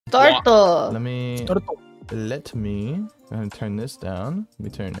Starto. Let me go ahead and turn this down. Let me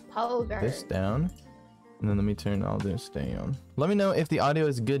turn this down. And then let me turn all this down. Let me know if the audio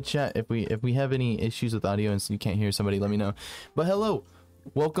is good, chat. If we have any issues with audio and so you can't hear somebody, let me know. But hello,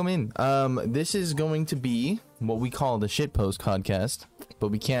 welcome in. This is going to be what we call the shitpost podcast, but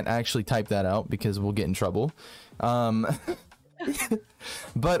we can't actually type that out because we'll get in trouble. But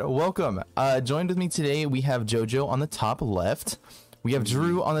welcome. Joined with me today, we have Jojo on the top left. We have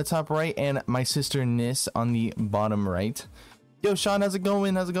Drew on the top right, and my sister Nis on the bottom right. Yo, Sean, how's it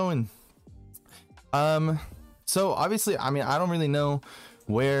going? How's it going? So obviously, I mean, I don't really know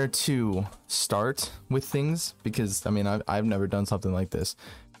where to start with things because, I mean, I've never done something like this,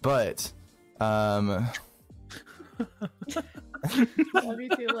 but, Love you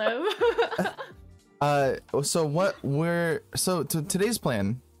too, Liv. so today's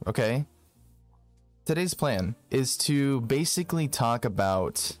plan, okay? Today's plan is to basically talk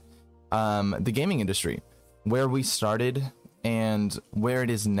about, the gaming industry, where we started and where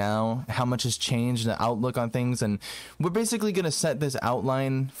it is now, how much has changed, the outlook on things, and we're basically going to set this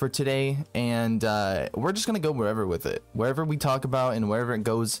outline for today, and we're just going to go wherever with it. Wherever we talk about and wherever it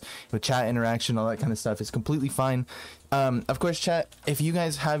goes with chat interaction, all that kind of stuff is completely fine. Of course, chat, if you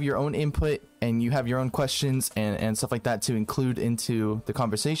guys have your own input and you have your own questions and stuff like that to include into the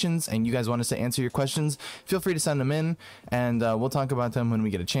conversations, and you guys want us to answer your questions, feel free to send them in, and we'll talk about them when we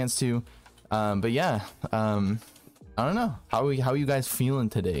get a chance to. But yeah, I don't know. How are you guys feeling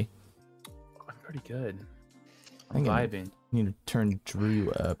today? I'm pretty good. I'm vibing. Need to turn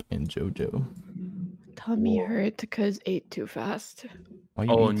Drew up and Jojo. Tummy hurt because ate too fast.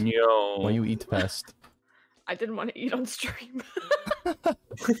 No. Why you eat fast? I didn't want to eat on stream.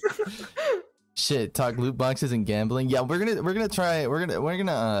 Shit, talk loot boxes and gambling. Yeah, we're gonna try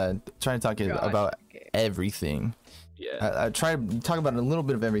to talk about everything. Yeah. Try to talk about a little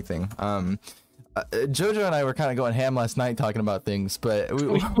bit of everything. Jojo and I were kind of going ham last night talking about things, but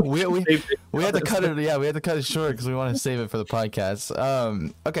we had to cut it. Yeah, we had to cut it short because we want to save it for the podcast.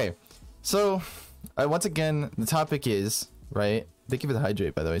 Okay, so once again, the topic is right. Thank you for the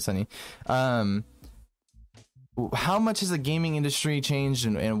hydrate, by the way, Sunny. How much has the gaming industry changed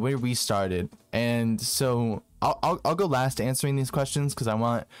and where we started? And so I'll go last answering these questions because I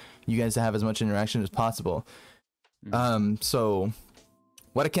want you guys to have as much interaction as possible. So.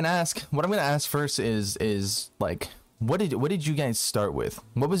 What I'm gonna ask first is like, what did you guys start with?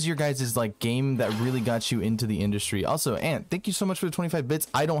 What was your guys' like game that really got you into the industry? Also, Ant, thank you so much for the 25 bits.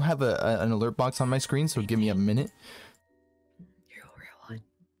 I don't have an alert box on my screen, so give me a minute. You're a real one.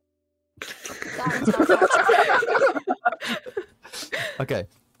 Okay,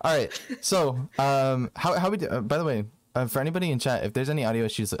 all right. So, how we do? By the way. For anybody in chat, if there's any audio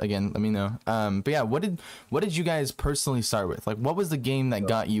issues, again, let me know. But yeah, what did you guys personally start with? Like, what was the game that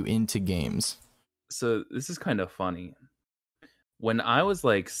got you into games? So this is kind of funny. When I was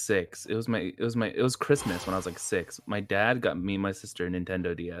like 6, it was Christmas when I was like 6. My dad got me and my sister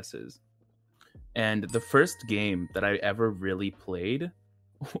Nintendo DSs, and the first game that I ever really played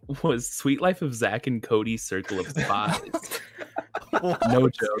was Sweet Life of Zack and Cody's Circle of Spies. No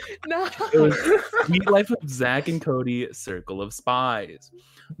joke. No. It was Sweet Life of Zack and Cody Circle of Spies.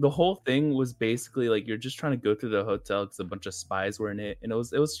 The whole thing was basically like you're just trying to go through the hotel because a bunch of spies were in it, and it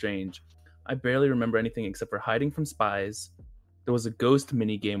was strange. I barely remember anything except for hiding from spies. There was a ghost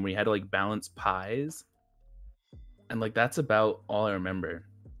mini game where you had to like balance pies, and like that's about all I remember.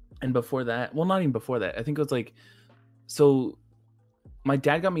 And before that, well, not even before that, I think it was like, so my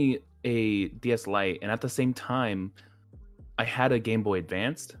dad got me a DS Lite, and at the same time I had a Game Boy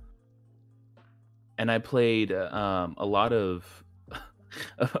Advanced, and I played a lot of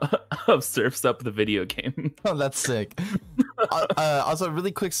Surf's Up, the video game. Oh, that's sick. Also,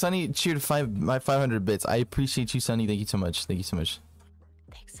 really quick, Sunny cheered my 500 bits. I appreciate you, Sunny. Thank you so much. Thank you so much.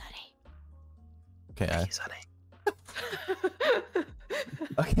 Thanks, Sunny. Okay. Thank you, Sunny.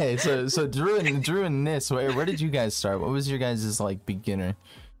 Okay, so Drew and Nis, where did you guys start? What was your guys' like beginner?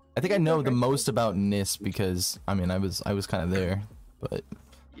 I think I know the most about Nis because I mean I was kind of there, but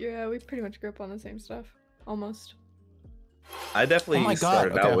Yeah, we pretty much grew up on the same stuff, almost. I definitely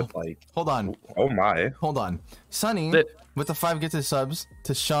started out with like. Hold on. Oh my. Hold on. Sunny with the 5 gifted subs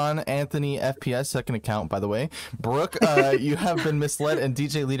to Sean Anthony FPS second account, by the way. Brooke, you have been misled, and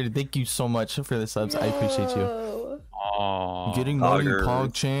DJ Leader, thank you so much for the subs. I appreciate you. Aww. Getting money,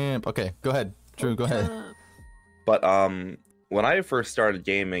 Pog Champ. Okay, go ahead, Drew. Go ahead. But when I first started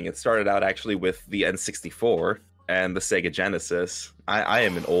gaming, it started out actually with the N64 and the Sega Genesis. I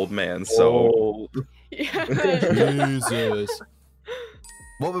am an old man, so. Yeah. Jesus.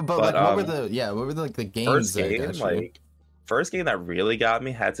 What were the games? First that game, got you? like first game that really got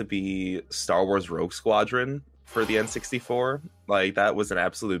me had to be Star Wars Rogue Squadron for the N64. Like, that was an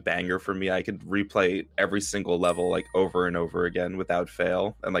absolute banger for me. I could replay every single level like over and over again without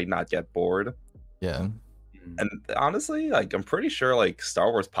fail and like not get bored. Yeah. And honestly, like, I'm pretty sure like Star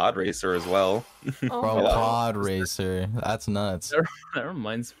Wars Pod Racer as well. Oh, Bro, my Pod Racer. That's nuts. That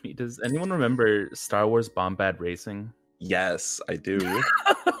reminds me. Does anyone remember Star Wars Bombad Racing? Yes, I do.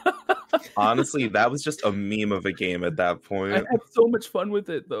 Honestly, that was just a meme of a game at that point. I had so much fun with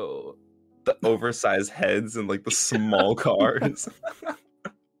it though. The oversized heads and like the small cars.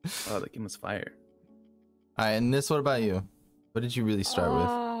 Oh, that game was fire. All right, and this, what about you? What did you really start with?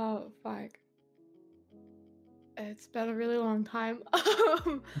 Oh, fuck. It's been a really long time.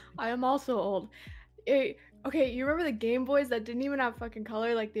 I am also old. Okay, you remember the Game Boys that didn't even have fucking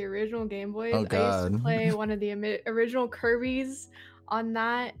color, like the original Game Boys? Oh, I used God. to play one of the original Kirby's on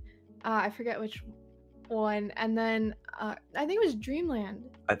that. I forget which one. And then I think it was Dreamland.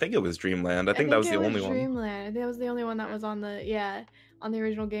 I think it was Dreamland. I think that was the only one. Dreamland. I think that was the only one that was on the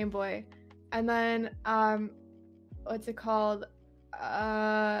original Game Boy. And then what's it called?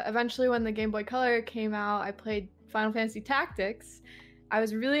 Eventually when the Game Boy Color came out, I played Final Fantasy Tactics. I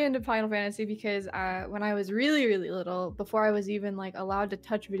was really into Final Fantasy because when I was really, really little, before I was even like allowed to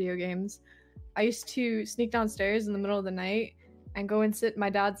touch video games, I used to sneak downstairs in the middle of the night and go and sit in my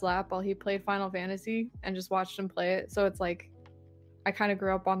dad's lap while he played Final Fantasy and just watched him play it. So it's like I kind of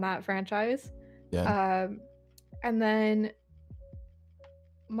grew up on that franchise. Yeah. And then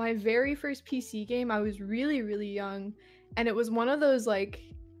my very first PC game, I was really, really young, and it was one of those like,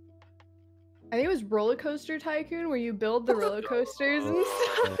 I think it was Roller Coaster Tycoon, where you build the roller coasters and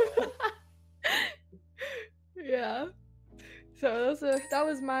stuff. Yeah. So that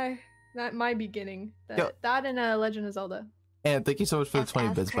was my beginning. That and Legend of Zelda. And thank you so much for the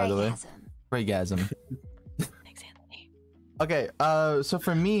 20 bits, by the way. Craigasm. Thanks, Anthony. Okay, so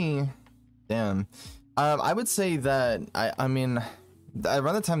for me, damn, I would say that I mean,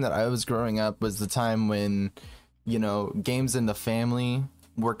 around the time that I was growing up was the time when, you know, games in the family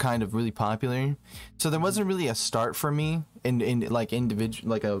were kind of really popular. So there wasn't really a start for me in like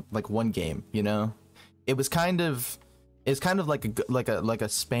individual like one game, you know. It's kind of like a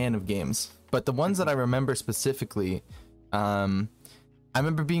span of games. But the ones that I remember specifically, I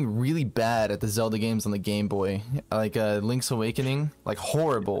remember being really bad at the Zelda games on the Game Boy, like Link's Awakening, like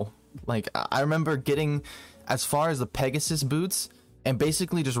horrible. Like I remember getting as far as the Pegasus boots and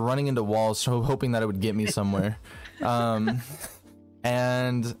basically just running into walls, so hoping that it would get me somewhere.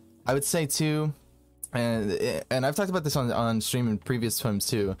 And I would say too, and I've talked about this on stream in previous times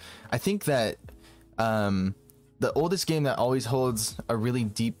too. I think that the oldest game that always holds a really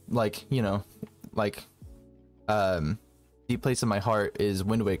deep, like, you know, like deep place in my heart is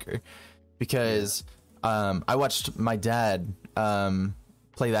Wind Waker, because I watched my dad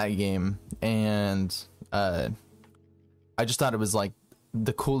play that game, and I just thought it was like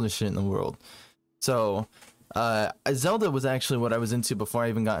the coolest shit in the world. So Zelda was actually what I was into before I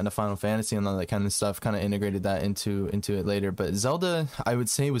even got into Final Fantasy and all that kind of stuff. Kind of integrated that into it later. But Zelda, I would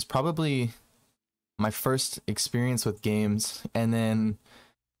say, was probably my first experience with games. And then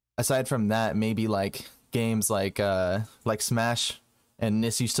aside from that, maybe like games like Smash and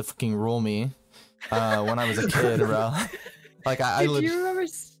this used to fucking rule me when I was a kid, bro. Like Did you remember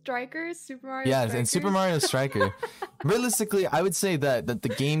Strikers? Super Mario Strikers? And Super Mario Striker. Realistically, I would say that the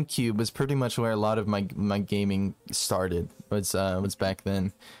GameCube was pretty much where a lot of my gaming started. Was back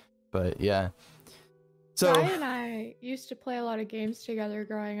then. But yeah. So Ryan and I used to play a lot of games together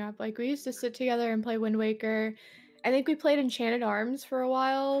growing up. Like we used to sit together and play Wind Waker. I think we played Enchanted Arms for a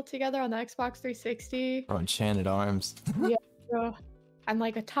while together on the Xbox 360. Oh, Enchanted Arms. Yeah. So, and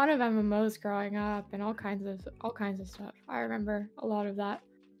like a ton of MMOs growing up and all kinds of stuff. I remember a lot of that.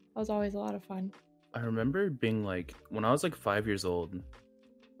 That was always a lot of fun. I remember being like, when I was like 5 years old,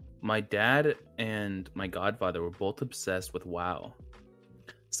 my dad and my godfather were both obsessed with WoW.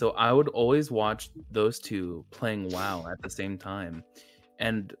 So I would always watch those two playing WoW at the same time.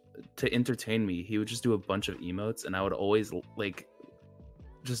 And to entertain me, he would just do a bunch of emotes, and I would always like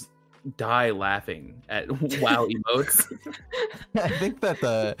just die laughing at WoW emotes. I think that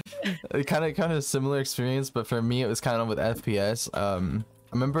the kind of similar experience, but for me it was kind of with FPS. I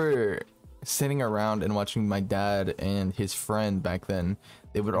remember sitting around and watching my dad and his friend back then.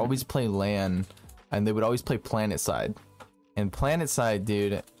 They would always play LAN, and they would always play PlanetSide. And PlanetSide,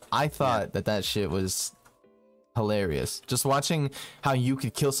 dude, I thought that shit was hilarious. Just watching how you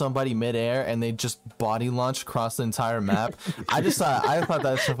could kill somebody midair and they just body launch across the entire map. I thought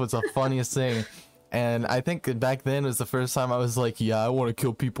that stuff was the funniest thing. And I think back then was the first time I was like, yeah, I want to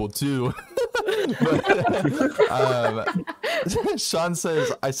kill people too. Sean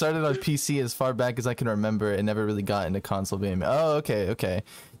says, I started on PC as far back as I can remember and never really got into console gaming. Oh, okay.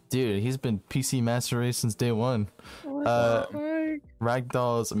 Dude, he's been PC Master Race since day one. What the fuck?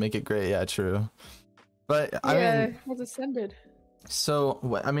 Ragdolls make it great. Yeah, true. But I mean, has ascended.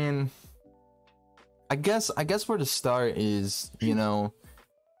 So, I mean, I guess where to start is, you know,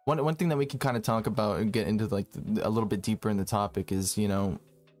 one thing that we can kind of talk about and get into like a little bit deeper in the topic is, you know,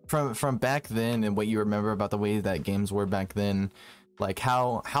 from back then and what you remember about the way that games were back then, like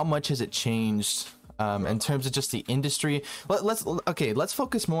how much has it changed in terms of just the industry. Let's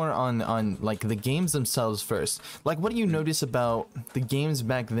focus more on like the games themselves first. Like, what do you notice about the games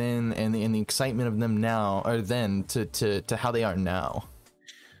back then and the excitement of them now, or then to how they are now?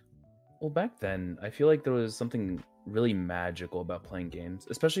 Well, back then, I feel like there was something really magical about playing games,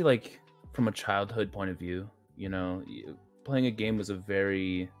 especially like from a childhood point of view. You know, playing a game was a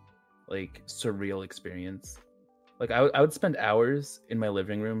very like surreal experience. Like I would spend hours in my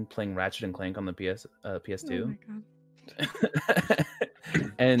living room playing Ratchet and Clank on the PS2. Oh my god.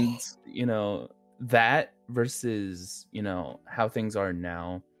 And you know, that versus, you know, how things are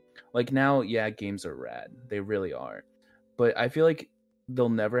now. Like now, yeah, games are rad. They really are. But I feel like they'll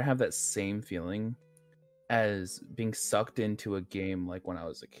never have that same feeling as being sucked into a game like when I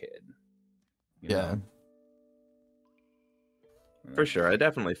was a kid. You Yeah. know? For sure, I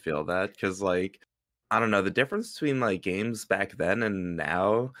definitely feel that, because like, I don't know, the difference between like games back then and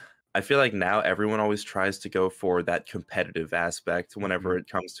now, I feel like now everyone always tries to go for that competitive aspect whenever it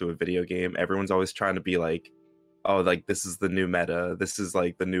comes to a video game. Everyone's always trying to be like, oh, like this is the new meta, this is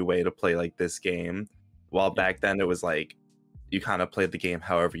like the new way to play like this game. While back then it was like you kind of played the game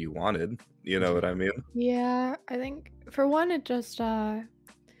however you wanted, you know what I mean? Yeah, I think for one, it just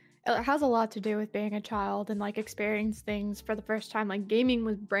it has a lot to do with being a child and like experience things for the first time. Like gaming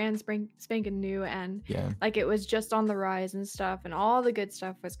was brand spanking new, and Yeah. like it was just on the rise and stuff, and all the good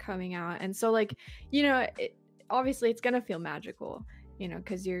stuff was coming out. And so like, you know, obviously it's gonna feel magical, you know,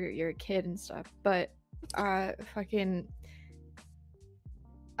 because you're a kid and stuff. But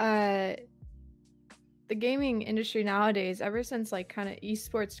the gaming industry nowadays, ever since like kind of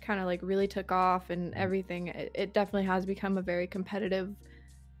esports kind of like really took off and everything, it definitely has become a very competitive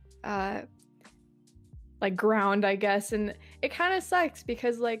like ground, I guess. And it kind of sucks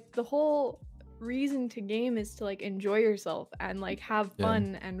because like the whole reason to game is to like enjoy yourself and like have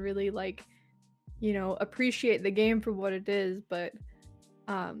fun and really like, you know, appreciate the game for what it is. But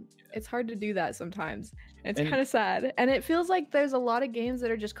it's hard to do that sometimes. It's kind of sad, and it feels like there's a lot of games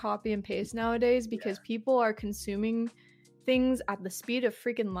that are just copy and paste nowadays because people are consuming things at the speed of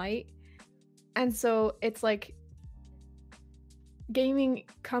freaking light. And so it's like gaming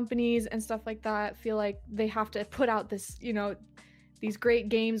companies and stuff like that feel like they have to put out this, you know, these great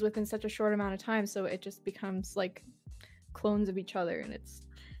games within such a short amount of time, so it just becomes like clones of each other, and it's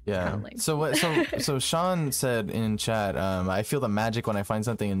Yeah. So Sean said in chat, I feel the magic when I find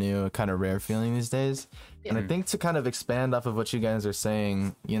something new, a kind of rare feeling these days. And I think to kind of expand off of what you guys are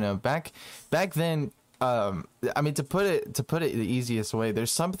saying, you know, back then, I mean, to put it the easiest way, there's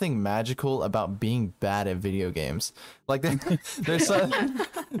something magical about being bad at video games. Like there's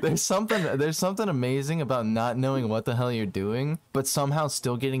something amazing about not knowing what the hell you're doing, but somehow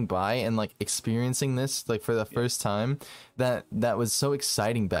still getting by and like experiencing this like for the first time. That was so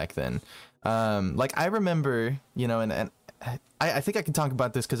exciting back then. Like I remember, you know, and I think I can talk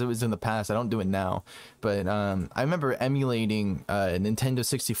about this because it was in the past. I don't do it now, but I remember emulating Nintendo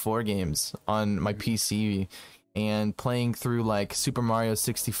 64 games on my PC and playing through like Super Mario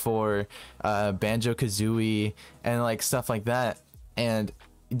 64, Banjo-Kazooie, and like stuff like that. And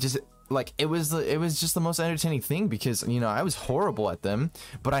just like it was just the most entertaining thing because, you know, I was horrible at them,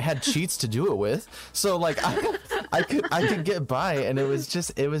 but I had cheats to do it with. So like I could get by, and it was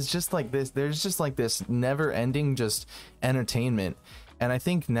just like this. There's just like this never ending just entertainment. And I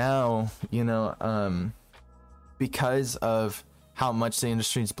think now, you know, because of how much the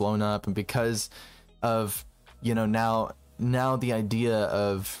industry's blown up, and because of, you know, now the idea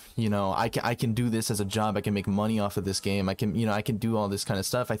of, you know, I can do this as a job, I can make money off of this game, I can, you know, I can do all this kind of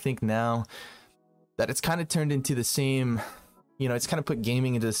stuff. I think now that it's kind of turned into the same, you know, it's kind of put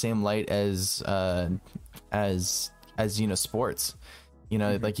gaming into the same light as you know, sports. You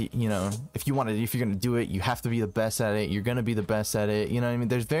know, like, you know, if you're gonna do it, you have to be the best at it. You're gonna be the best at it. You know what I mean?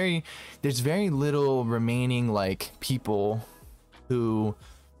 There's very little remaining like people who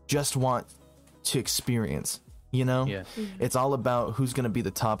just want to experience. You know, it's all about who's gonna be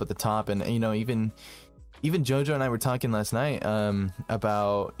the top of the top. And you know, even Jojo and I were talking last night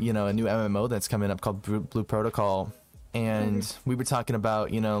about, you know, a new MMO that's coming up called Blue Protocol, and we were talking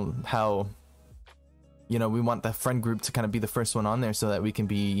about, you know, how, you know, we want the friend group to kind of be the first one on there so that we can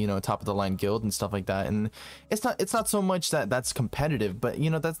be, you know, top of the line guild and stuff like that. And it's not so much that that's competitive, but you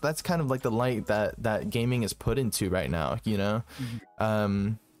know, that's kind of like the light that gaming is put into right now, you know.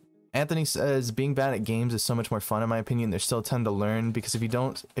 Anthony says being bad at games is so much more fun in my opinion. There's still a ton to learn, because if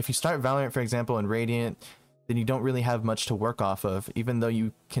you start Valorant, for example, in Radiant, then you don't really have much to work off of. Even though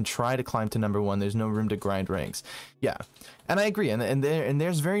you can try to climb to number 1, there's no room to grind ranks. Yeah, and I agree. And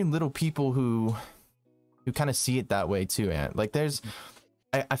there's very little people who kind of see it that way too. And like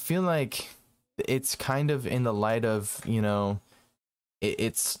I feel like it's kind of in the light of, you know,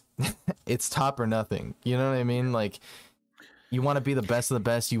 it's it's top or nothing. You know what I mean? Like, you want to be the best of the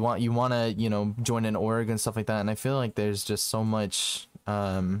best. You want to, you know, join an org and stuff like that. And I feel like there's just so much.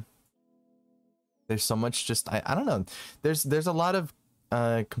 There's so much. Just I don't know. There's a lot of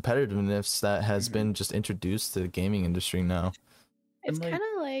competitiveness that has been just introduced to the gaming industry now. It's kind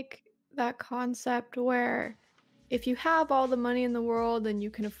of like that concept where if you have all the money in the world and you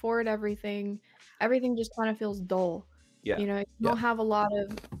can afford everything just kind of feels dull. Yeah. You know, you don't have a lot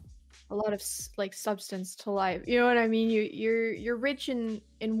of like substance to life. You know what I mean? You're rich in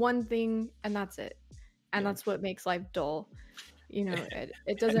one thing and that's it. And that's what makes life dull. You know,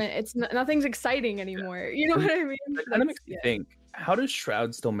 it doesn't, nothing's exciting anymore. You know what I mean? It kind of makes me think, how does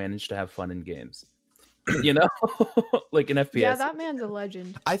Shroud still manage to have fun in games? You know, like in FPS. Yeah, that man's a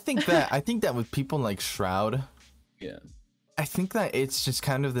legend. I think that with people like Shroud, yeah, I think that it's just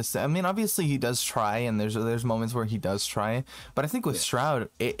kind of this. I mean, obviously he does try, and there's moments where he does try, but I think with Shroud,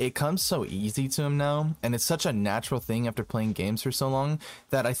 it comes so easy to him now, and it's such a natural thing after playing games for so long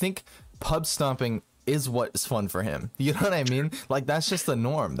that I think pub stomping is what's fun for him. You know what I mean? Like, that's just the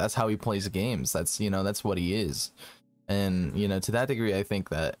norm. That's how he plays games. That's, you know, that's what he is. And, you know, to that degree, I think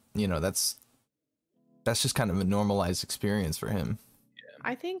that, you know, that's just kind of a normalized experience for him.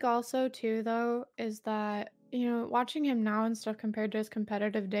 I think also too, though, is that, you know, watching him now and stuff compared to his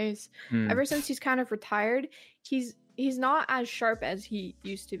competitive days, ever since he's kind of retired, he's not as sharp as he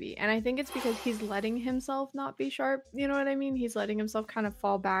used to be. And I think it's because he's letting himself not be sharp. You know what I mean? He's letting himself kind of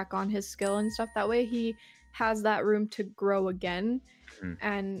fall back on his skill and stuff. That way he has that room to grow again.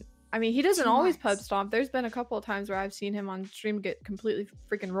 And I mean, he doesn't always pub stomp. There's been a couple of times where I've seen him on stream get completely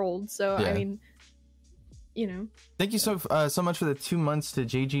freaking rolled. So, I mean, you know. Thank you so much for the 2 months to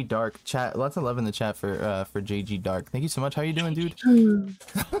JG Dark chat. Lots of love in the chat for JG Dark. Thank you so much. How are you doing, dude?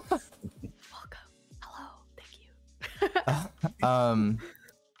 I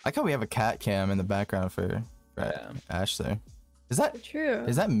like how we have a cat cam in the background for Ash there. Is that true?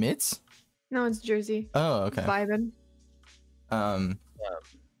 Is that Mitts? No, it's Jersey. Oh, okay. Vibin'.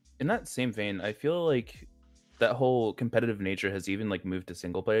 In that same vein, I feel like that whole competitive nature has even like moved to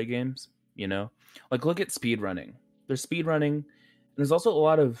single player games, you know? Like, look at speedrunning. There's speedrunning, and there's also a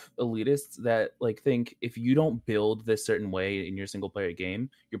lot of elitists that like think if you don't build this certain way in your single player game,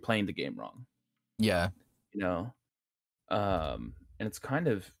 you're playing the game wrong. Yeah. You know? And it's kind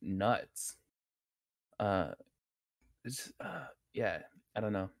of nuts. It's yeah, I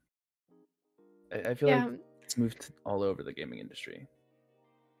don't know. I feel like it's moved all over the gaming industry.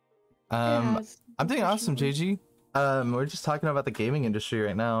 I'm doing awesome, JG. We're just talking about the gaming industry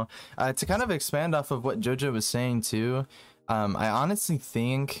right now. To kind of expand off of what Jojo was saying too, I honestly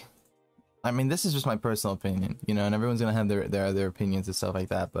think, I mean, this is just my personal opinion, you know, and everyone's gonna have their opinions and stuff like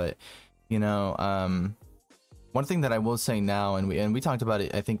that, but you know, one thing that I will say now, and we talked about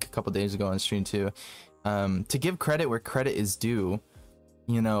it, I think a couple days ago on stream too, to give credit where credit is due,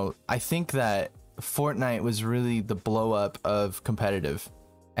 you know, I think that Fortnite was really the blow up of competitive.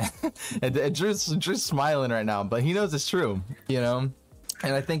 and Drew's smiling right now, but he knows it's true, you know.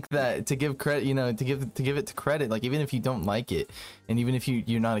 And I think that to give credit, you know, to give it to credit, like even if you don't like it, and even if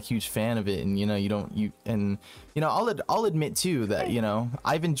you're not a huge fan of it, and you know, I'll admit too that, you know,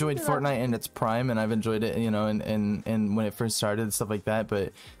 I've enjoyed Fortnite in its prime, and I've enjoyed it, you know, and when it first started and stuff like that,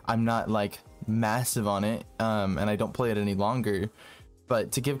 but I'm not like massive on it, and I don't play it any longer.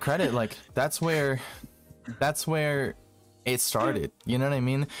 But to give credit, like that's where it started, you know what I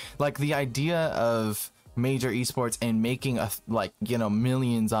mean? Like the idea of major esports and making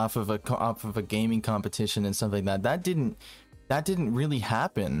millions off of a gaming competition and stuff like that didn't really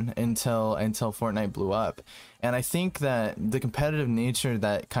happen until Fortnite blew up. And I think that the competitive nature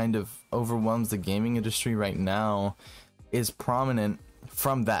that kind of overwhelms the gaming industry right now is prominent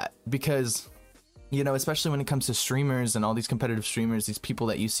from that, because, you know, especially when it comes to streamers and all these competitive streamers, these people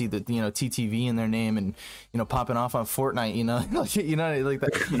that you see that, you know, TTV in their name and, you know, popping off on Fortnite, you know, you know, like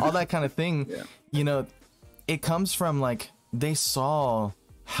that, all that kind of thing, you know, it comes from like, they saw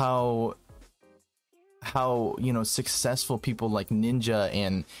how successful people like Ninja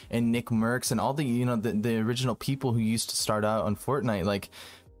and Nick Merckx and all the the original people who used to start out on Fortnite, like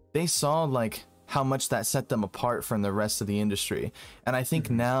they saw like how much that set them apart from the rest of the industry. And I think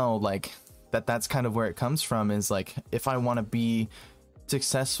now like that's kind of where it comes from, is like, if I want to be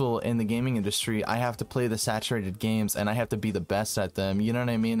successful in the gaming industry, I have to play the saturated games and I have to be the best at them, you know what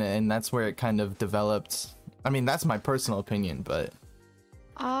I mean? And that's where it kind of developed. I mean, that's my personal opinion, but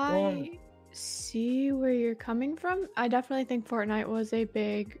I see where you're coming from. I definitely think Fortnite was a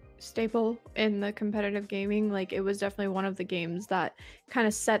big staple in the competitive gaming. Like, it was definitely one of the games that kind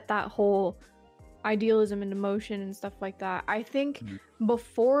of set that whole idealism into motion and stuff like that. I think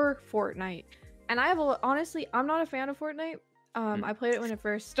before Fortnite, and honestly, I'm not a fan of Fortnite. I played it when it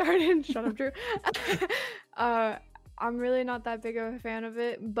first started. Shut up, Drew. I'm really not that big of a fan of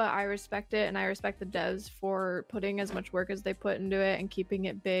it, but I respect it, and I respect the devs for putting as much work as they put into it and keeping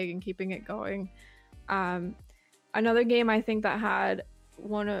it big and keeping it going. Another game I think that had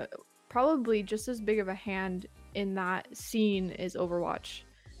probably just as big of a hand in that scene is Overwatch,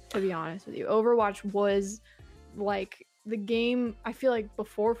 to be honest with you. Overwatch was like the game, I feel like,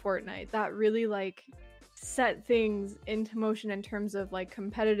 before Fortnite that really like set things into motion in terms of like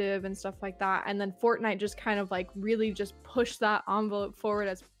competitive and stuff like that, and then Fortnite just kind of like really just pushed that envelope forward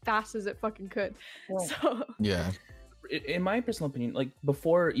as fast as it fucking could. So yeah, in my personal opinion, like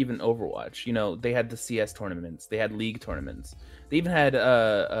before even Overwatch, they had the CS tournaments, they had League tournaments, they even had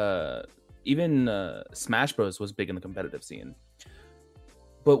Smash Bros was big in the competitive scene.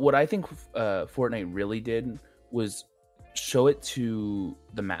 But what I think Fortnite really did was show it to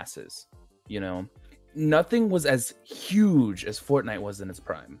the masses. Nothing was as huge as Fortnite was in its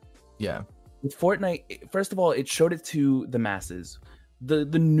prime. Yeah. With Fortnite, first of all, it showed it to the masses. The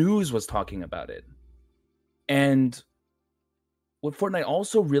news was talking about it. And what Fortnite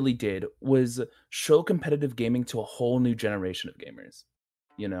also really did was show competitive gaming to a whole new generation of gamers.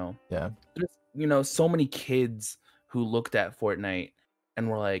 Yeah. There's, so many kids who looked at Fortnite and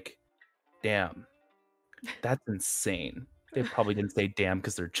were like, damn, that's insane. They probably didn't say damn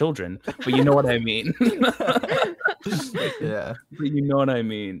because they're children, but you know what I mean. Yeah. But you know what I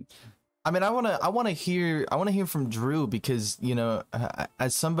mean. I mean, I want to hear from Drew, because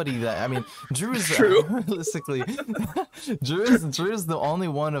as somebody that, I mean, Drew is realistically, Drew is the only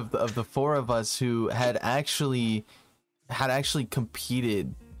one of the four of us who had actually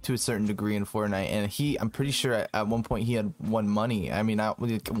competed to a certain degree in Fortnite, and I'm pretty sure at one point he had won money. I mean,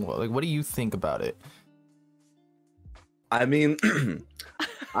 what do you think about it? I mean,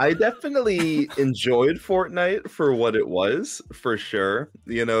 I definitely enjoyed Fortnite for what it was, for sure.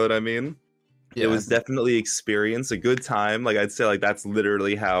 You know what I mean? Yeah. It was definitely a good time. Like, I'd say, like, that's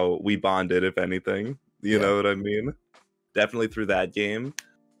literally how we bonded, if anything. You know what I mean? Definitely through that game.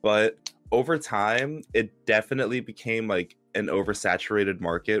 But over time, it definitely became, like, an oversaturated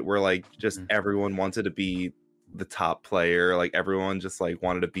market where, like, just everyone wanted to be the top player. Like, everyone just, like,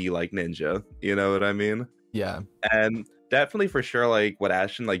 wanted to be like Ninja. You know what I mean? Yeah. And definitely, for sure, like what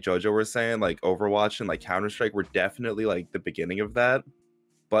Ash and like Jojo were saying, like Overwatch and like Counter-Strike were definitely like the beginning of that.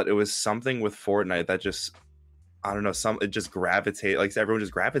 But it was something with Fortnite that just, I don't know, it just gravitated, like everyone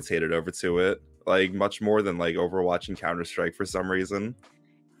just gravitated over to it, like much more than like Overwatch and Counter-Strike for some reason.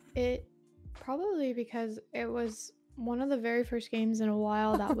 It probably because it was one of the very first games in a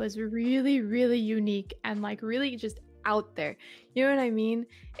while that was really, really unique and like really just out there. You know what I mean?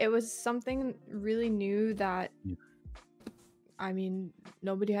 It was something really new that, I mean,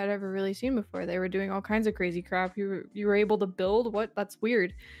 nobody had ever really seen before. They were doing all kinds of crazy crap. You were able to build. What? That's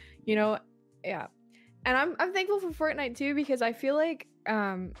weird. Yeah. And I'm thankful for Fortnite too, because I feel like Drew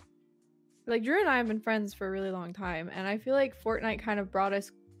and I have been friends for a really long time, and I feel like Fortnite kind of brought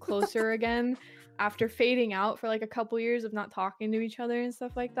us closer again after fading out for like a couple years of not talking to each other and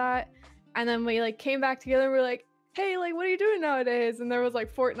stuff like that. And then we like came back together and we're like, hey, like, what are you doing nowadays? And there was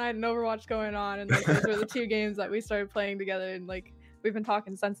like Fortnite and Overwatch going on, and like those were the two games that we started playing together, and like we've been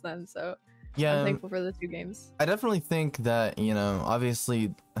talking since then. So yeah, I'm thankful for the two games. I definitely think that,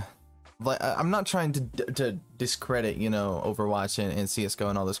 obviously, like, I'm not trying to discredit, Overwatch and CS:GO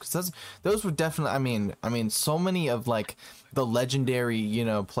and all this, because those were definitely, I mean, so many of like the legendary,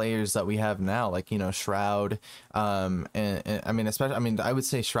 players that we have now, like, Shroud, and I mean, especially, I would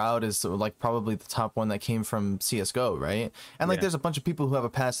say Shroud is like probably the top one that came from CS:GO, right? And like, there's a bunch of people who have a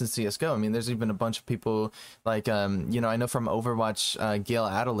past in CS:GO. I mean, there's even a bunch of people like, I know from Overwatch, Gale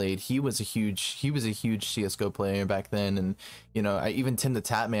Adelaide, he was a huge CS:GO player back then, and even Tim the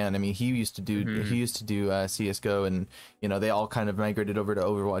Tatman, I mean, he used to do CS:GO, and they all kind of migrated over to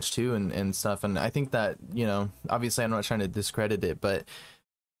Overwatch too and stuff. And I think that, obviously I'm not trying to discredit it, but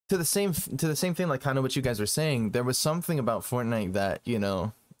to the same thing, like kind of what you guys are saying. There was something about Fortnite that, you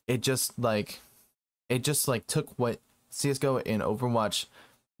know, it just like took what CS:GO and Overwatch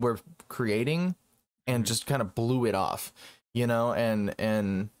were creating and just kind of blew it off, you know.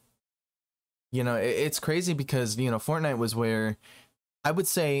 And you know, it's crazy because, you know, Fortnite was where I would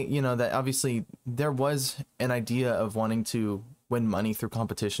say, you know, that obviously there was an idea of wanting to win money through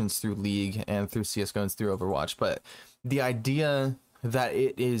competitions, through League and through CS:GO and through Overwatch, but the idea that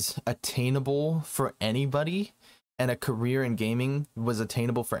it is attainable for anybody and a career in gaming was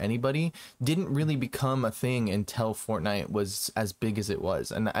attainable for anybody didn't really become a thing until Fortnite was as big as it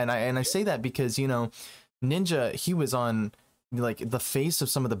was. And I say that because, you know, Ninja, he was on like the face of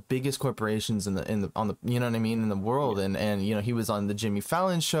some of the biggest corporations on the you know what I mean, in the world. And you know, he was on the Jimmy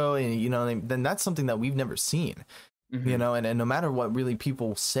Fallon show, and you know, then that's something that we've never seen. You know, and no matter what really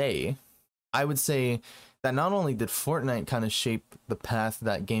people say, I would say that not only did Fortnite kind of shape the path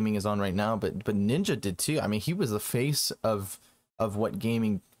that gaming is on right now, but Ninja did too. I mean, he was the face of what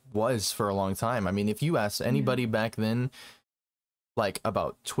gaming was for a long time. I mean, if you ask anybody back then, like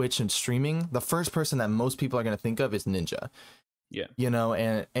about Twitch and streaming, the first person that most people are going to think of is Ninja. Yeah. You know,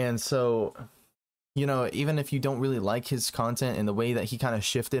 and so, you know, even if you don't really like his content and the way that he kind of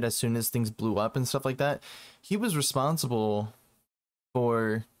shifted as soon as things blew up and stuff like that, he was responsible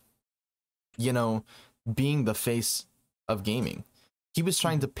for, you know, being the face of gaming. He was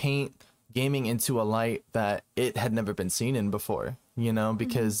trying to paint gaming into a light that it had never been seen in before, you know,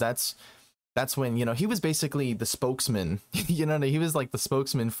 because that's when, you know, he was basically the spokesman. You know, he was like the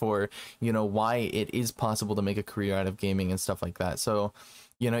spokesman for, you know, why it is possible to make a career out of gaming and stuff like that. So,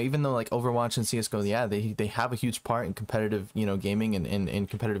 you know, even though like Overwatch and CS:GO, yeah, they have a huge part in competitive, you know, gaming and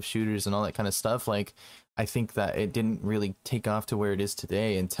competitive shooters and all that kind of stuff, like I think that it didn't really take off to where it is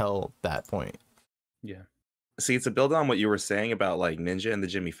today until that point. Yeah. See, to build on what you were saying about like Ninja and the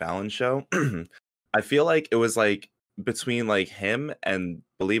Jimmy Fallon show, I feel like it was like between like him and,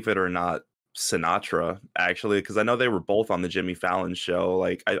 believe it or not, Sinatra, actually, because I know they were both on the Jimmy Fallon show.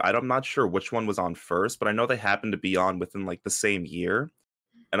 Like I'm not sure which one was on first, but I know they happened to be on within like the same year.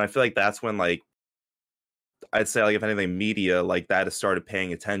 And I feel like that's when, like, I'd say, like, if anything, media like that has started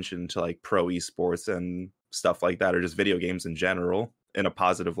paying attention to like pro esports and stuff like that, or just video games in general in a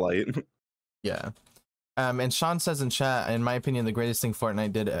positive light. Yeah. And Sean says in chat, in my opinion, the greatest thing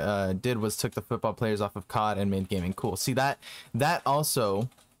Fortnite did was took the football players off of COD and made gaming cool. See, that also,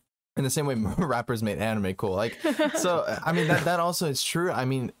 in the same way rappers made anime cool. Like, so I mean that also is true. I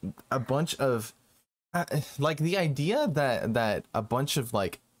mean, a bunch of like the idea that a bunch of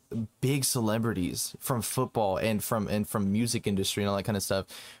like big celebrities from football and from music industry and all that kind of stuff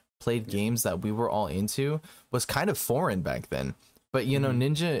played games that we were all into was kind of foreign back then. But you know,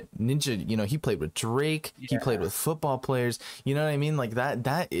 Ninja, you know, he played with Drake. He played with football players. You know what I mean? Like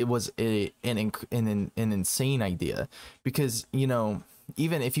that it was an insane idea, because you know,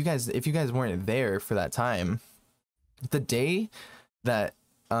 even if you guys weren't there for that time, the day that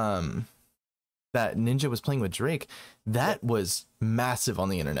that Ninja was playing with Drake, that was massive on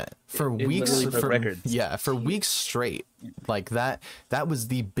the internet for weeks. For weeks straight. Like that was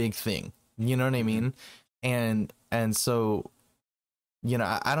the big thing. You know what I mean? And so, you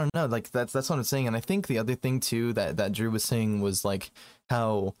know, I don't know, like that's what I'm saying. And I think the other thing too that Drew was saying was like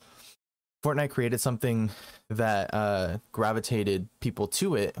how Fortnite created something that gravitated people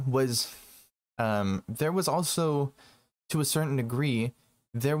to it was there was also, to a certain degree,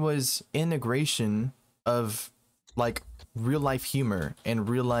 there was integration of like real life humor and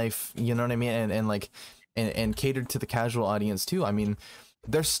real life, you know what I mean, and like and catered to the casual audience too. I mean,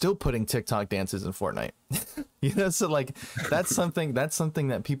 they're still putting TikTok dances in Fortnite. You know, so like that's something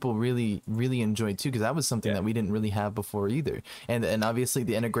that people really enjoyed too, because that was something that we didn't really have before either. And obviously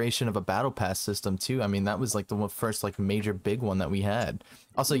the integration of a battle pass system too. I mean, that was like the first like major big one that we had.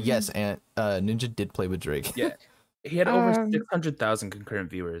 Also, yes, and Ninja did play with Drake. Yeah, he had over 600,000 concurrent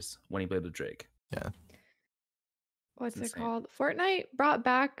viewers when he played with Drake. Yeah. What's it called? Fortnite brought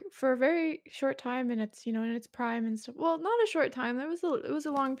back for a very short time in its, you know, in its prime and stuff. Well, not a short time. It was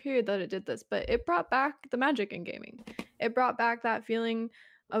a long period that it did this, but it brought back the magic in gaming. It brought back that feeling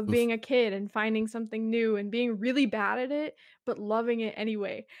of being a kid and finding something new and being really bad at it, but loving it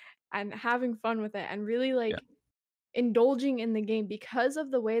anyway and having fun with it and really like indulging in the game because of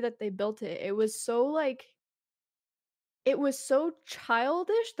the way that they built it. It was so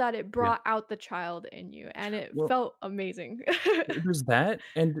childish that it brought out the child in you, and it felt amazing. There's that,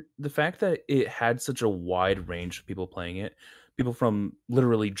 and the fact that it had such a wide range of people playing it, people from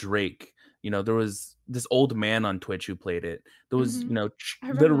literally Drake. You know, there was this old man on Twitch who played it. There was, you know,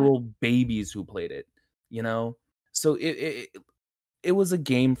 literal babies who played it. You know, so it was a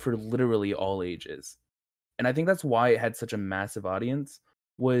game for literally all ages. And I think that's why it had such a massive audience,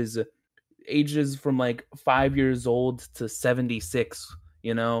 was ages from like 5 years old to 76,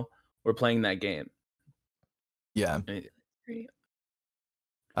 were playing that game. Yeah. Great. It's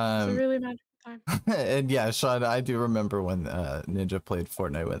a really magical time. And yeah, Sean, I do remember when Ninja played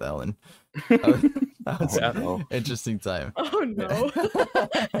Fortnite with Ellen. That was an interesting time. Oh no.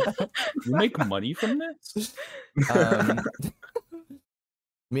 You make money from this?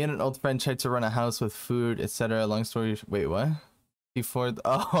 Me and an old friend tried to run a house with food, etc. Long story. Wait, what? Before.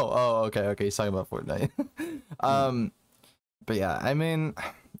 Okay. He's talking about Fortnite. But yeah, I mean,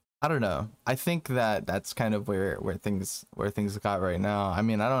 I don't know. I think that's kind of where things got right now. I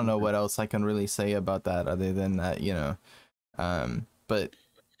mean, I don't know what else I can really say about that other than that, but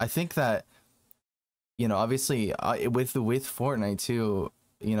I think that, obviously with Fortnite too,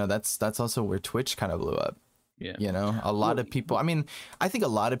 that's also where Twitch kind of blew up. Yeah. A lot of people, I mean, I think a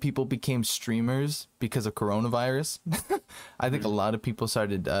lot of people became streamers because of coronavirus. I think a lot of people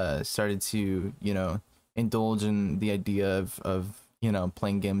started to, indulge in the idea of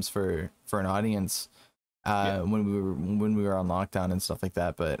playing games for an audience when we were on lockdown and stuff like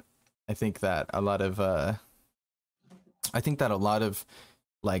that. But I think that a lot of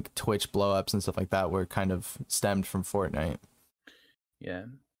like Twitch blowups and stuff like that were kind of stemmed from Fortnite. Yeah.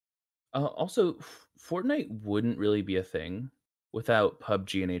 Also, Fortnite wouldn't really be a thing without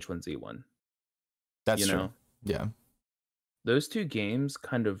PUBG and H1Z1. That's true. Yeah. Those two games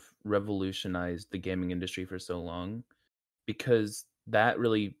kind of revolutionized the gaming industry for so long because that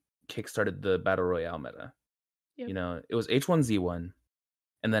really kickstarted the Battle Royale meta. Yep. It was H1Z1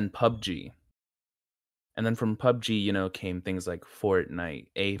 and then PUBG. And then from PUBG, came things like Fortnite,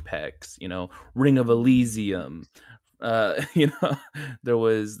 Apex, Ring of Elysium. There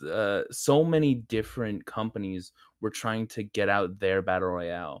was so many different companies were trying to get out their Battle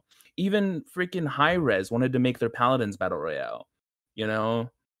Royale. Even freaking Hi-Rez wanted to make their Paladins Battle Royale. Realm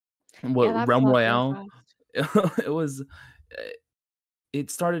Royale. It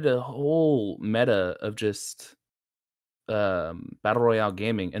started a whole meta of just Battle Royale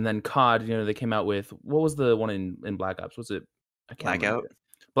gaming. And then COD, they came out with, what was the one in Black Ops? Was it Blackout?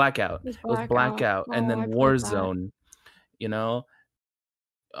 Blackout. It was Blackout. And then Warzone.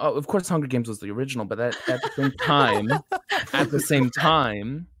 Of course, Hunger Games was the original, but at the same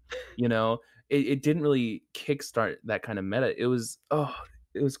time, it didn't really kickstart that kind of meta. It was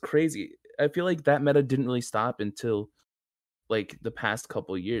crazy. I feel like that meta didn't really stop until like the past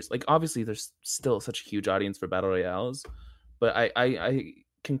couple of years. Like obviously, there's still such a huge audience for battle royales, but I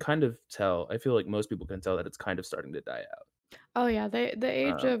can kind of tell. I feel like most people can tell that it's kind of starting to die out. Oh yeah, the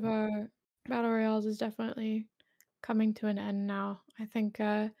age of battle royales is definitely coming to an end now. I think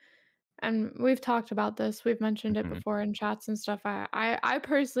and we've talked about this. We've mentioned it before in chats and stuff. I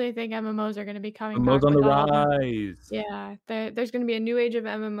personally think MMOs are going to be coming back. MMOs on the rise. Yeah, there's going to be a new age of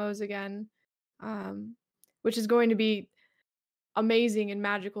MMOs again, which is going to be amazing and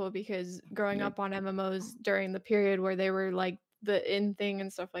magical because growing up on MMOs during the period where they were like the in thing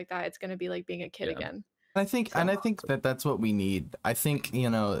and stuff like that, it's going to be like being a kid again. I think that's what we need. I think,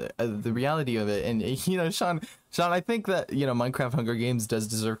 the reality of it, and, Sean, I think that, Minecraft Hunger Games does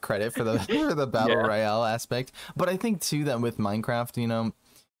deserve credit for the, for the battle royale aspect. But I think too that with Minecraft,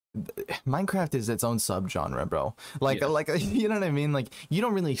 Minecraft is its own subgenre, bro. Like, you know what I mean? Like, you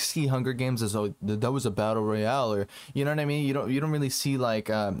don't really see Hunger Games as though that was a battle royale, or you know what I mean? You don't really see like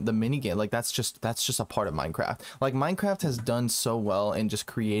the mini game. Like that's just a part of Minecraft. Like Minecraft has done so well in just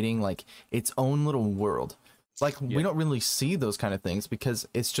creating like its own little world. Like we don't really see those kind of things because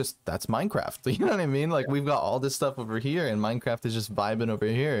it's just that's Minecraft. You know what I mean? Like we've got all this stuff over here, and Minecraft is just vibing over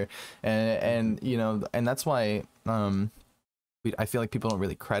here, and and that's why I feel like people don't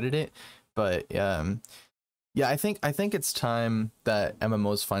really credit it, but yeah, I think it's time that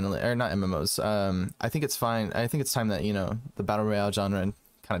MMOs finally, or not MMOs. I think it's fine. I think it's time that the battle royale genre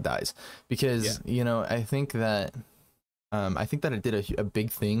kind of dies because I think that it did a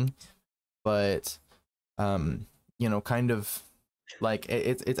big thing, but kind of like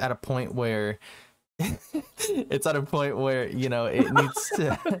it's at a point where. It's at a point where it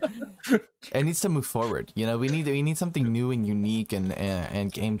needs to move forward. We need something new and unique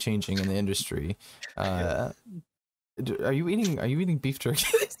and game changing in the industry. Are you eating beef jerky?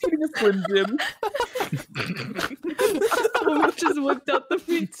 Eating a Slim Jim. I just whipped out the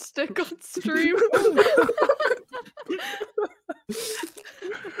meat stick on stream.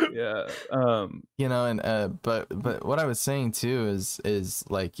 Yeah. But what I was saying too is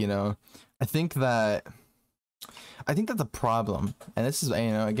like I think that I think that the problem, and this is,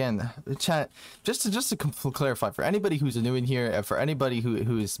 again, chat, just to clarify for anybody who's new in here, for anybody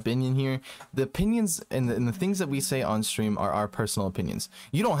who's been in here, the opinions and the things that we say on stream are our personal opinions.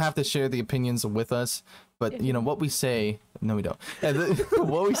 You don't have to share the opinions with us, but what we say, no, we don't. And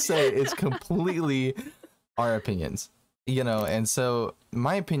what we say is completely our opinions, and so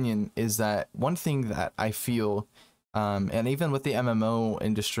my opinion is that one thing that I feel, and even with the MMO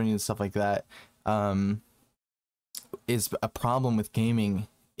industry and stuff like that, is a problem with gaming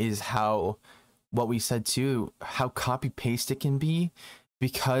is how, what we said too, how copy paste it can be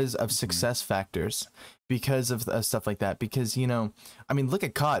because of success factors, because of stuff like that. Because, I mean, look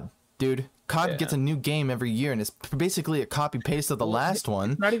at COD, dude. COD gets a new game every year, and it's basically a copy paste of the last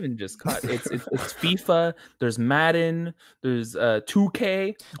one. It's not even just COD. It's FIFA. There's Madden. There's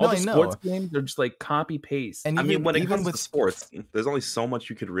 2K. All the sports games, they're just like copy paste. And I mean, when it comes to sports, there's only so much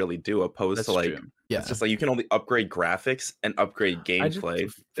you could really do, opposed to like, it's just like you can only upgrade graphics and upgrade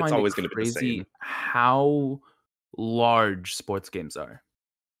gameplay. It's always going to be the same. How large sports games are.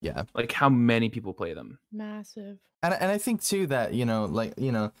 Yeah, like how many people play them. Massive. And I think too that like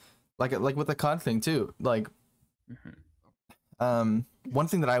with the COD thing too, like one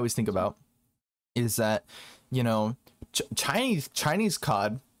thing that I always think about is that Chinese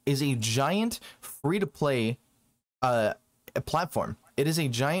COD is a giant free-to-play platform. It is a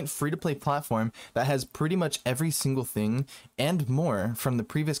giant free-to-play platform that has pretty much every single thing and more from the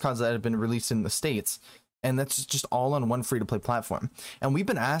previous CODs that have been released in the States, and that's just all on one free-to-play platform. And we've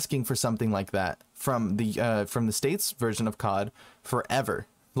been asking for something like that from the States version of COD forever.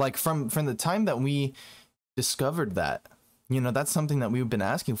 Like from the time that we discovered that, that's something that we've been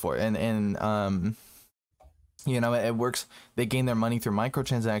asking for. And it works. They gain their money through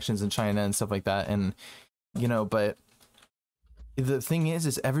microtransactions in China and stuff like that. And, but the thing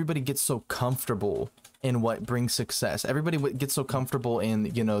is everybody gets so comfortable in what brings success. Everybody gets so comfortable in,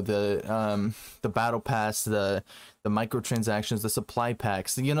 the battle pass, the microtransactions, the supply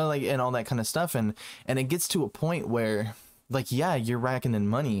packs, and all that kind of stuff. And it gets to a point where, like, yeah, you're racking in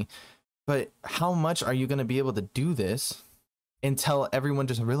money, but how much are you going to be able to do this until everyone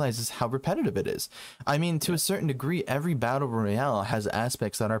just realizes how repetitive it is? I mean, to a certain degree, every battle royale has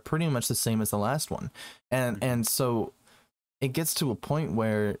aspects that are pretty much the same as the last one. And so it gets to a point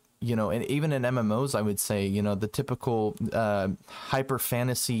where, and even in MMOs, I would say, the typical hyper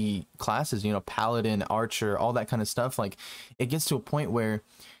fantasy classes, paladin, archer, all that kind of stuff, like it gets to a point where,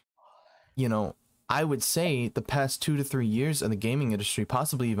 I would say the past 2 to 3 years of the gaming industry,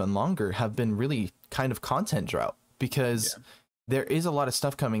 possibly even longer, have been really kind of content drought, because there is a lot of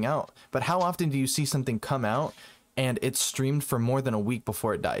stuff coming out. But how often do you see something come out and it's streamed for more than a week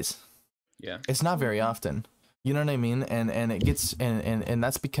before it dies? Yeah, it's not very often. You know what I mean? And it gets, and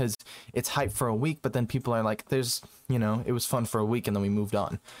that's because it's hyped for a week, but then people are like, it was fun for a week and then we moved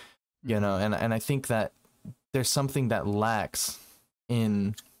on, and I think that there's something that lacks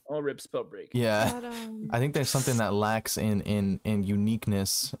in, all rip spell break. Yeah, but, I think there's something that lacks in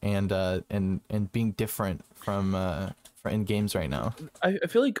uniqueness and being different from in games right now. I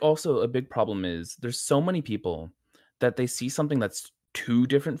feel like also a big problem is there's so many people that they see something that's too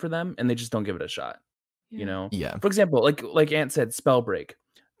different for them and they just don't give it a shot. Yeah. For example, like Ant said, Spellbreak.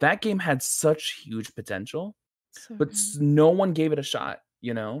 That game had such huge potential, but no one gave it a shot.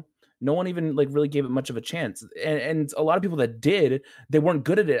 No one even really gave it much of a chance. And a lot of people that did, they weren't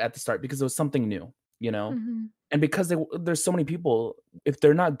good at it at the start because it was something new, And because there's so many people, if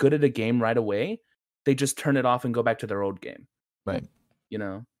they're not good at a game right away, they just turn it off and go back to their old game. Right. It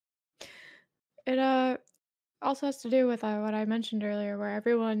also has to do with what I mentioned earlier, where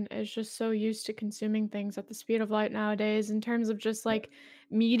everyone is just so used to consuming things at the speed of light nowadays, in terms of just like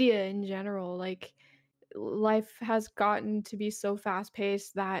media in general. Like, life has gotten to be so fast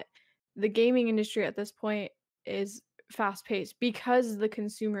paced that the gaming industry at this point is fast paced because the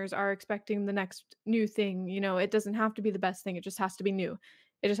consumers are expecting the next new thing. It doesn't have to be the best thing, it just has to be new.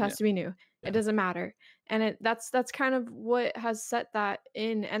 It just has to be new. It doesn't matter. And that's kind of what has set that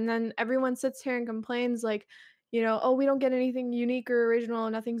in. And then everyone sits here and complains like, oh, we don't get anything unique or original,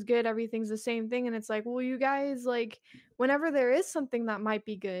 nothing's good, everything's the same thing. And it's like, well, you guys, like, whenever there is something that might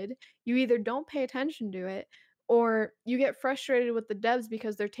be good, you either don't pay attention to it, or you get frustrated with the devs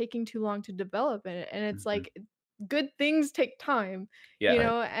because they're taking too long to develop it. And it's like, good things take time,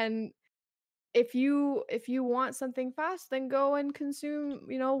 and if you want something fast, then go and consume,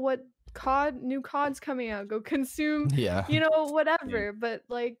 what new COD's coming out, go consume, whatever. But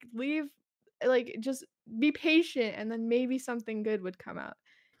just be patient, and then maybe something good would come out.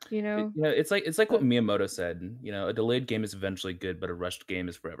 It's like what Miyamoto said. A delayed game is eventually good, but a rushed game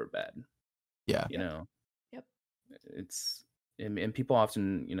is forever bad. Yeah. Yep. it's and people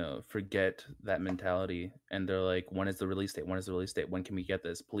often, you know, forget that mentality, and they're like, when is the release date? When is the release date? When can we get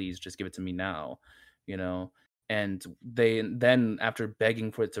this? Please just give it to me now, you know. And they then, after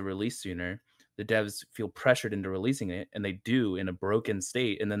begging for it to release sooner, the devs feel pressured into releasing it, and they do in a broken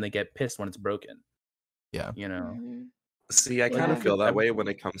state, and then they get pissed when it's broken, Yeah. you know. Mhm. See, I Like, kind of Yeah. feel that I've- way when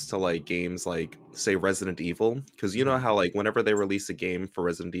it comes to like games like, say, Resident Evil, because you know how like whenever they release a game for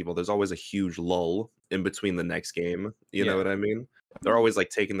Resident Evil, there's always a huge lull in between the next game. You know Yeah. what I mean? They're always like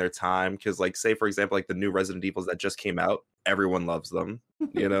taking their time because, like, say for example, like the new Resident Evils that just came out, everyone loves them.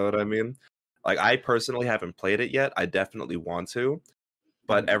 You know what I mean? Like, I personally haven't played it yet. I definitely want to,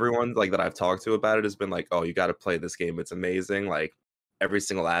 but Mhm. everyone like that I've talked to about it has been like, "Oh, you got to play this game. It's amazing. Like every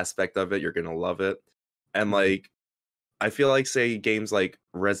single aspect of it, you're gonna love it." And Mhm. like I feel like, say, games like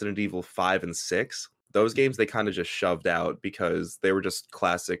Resident Evil 5 and 6, those games they kind of just shoved out because they were just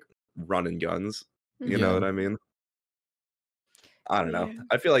classic run and guns. You know Yeah. what I mean? I don't know. Yeah.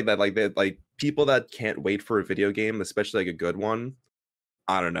 I feel like that like people that can't wait for a video game, especially like a good one.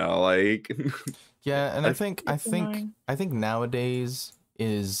 I don't know, like Yeah, and I I- think It's annoying. nowadays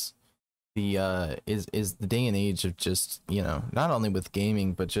is is the day and age of just, you know, not only with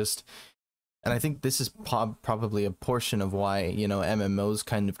gaming but just, and I think this is probably a portion of why, you know, MMOs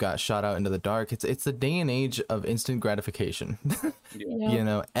kind of got shot out into the dark. It's the day and age of instant gratification. Yeah. You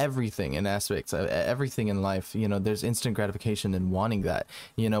know, everything in aspects of everything in life, you know, there's instant gratification and wanting that.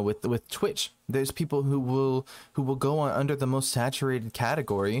 You know, with Twitch, there's people who will go on under the most saturated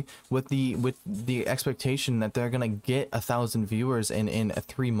category with the expectation that they're gonna get 1,000 viewers in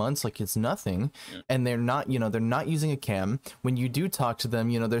 3 months like it's nothing. Yeah. And they're not, you know, they're not using a cam. When you do talk to them,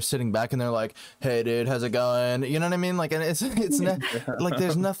 you know, they're sitting back and they're like, "Hey dude, how's it going?" You know what I mean? Like, and it's not like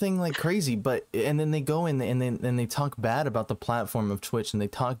there's nothing like crazy, but and then they go in and they talk bad about the platform of Twitch, and they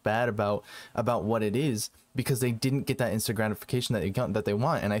talk bad about what it is because they didn't get that instant gratification that they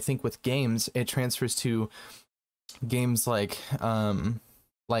want. And I think with games, it transfers to games like with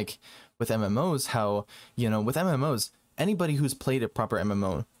MMOs, how, you know, with MMOs, anybody who's played a proper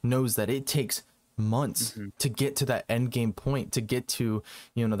MMO knows that it takes months to get to that end game point, to get to,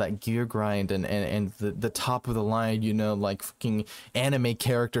 you know, that gear grind and the top of the line, you know, like fucking anime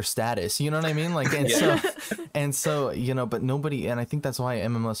character status, you know what I mean? Like, and so, you know, but nobody, and I think that's why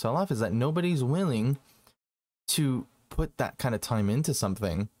MMOs fell off, is that nobody's willing to put that kind of time into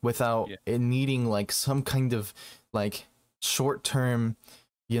something without it needing like some kind of like short-term,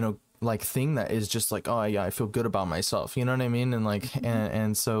 you know, like thing that is just like, oh yeah, I feel good about myself, you know what I mean? And like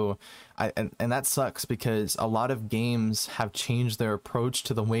and so and that sucks because a lot of games have changed their approach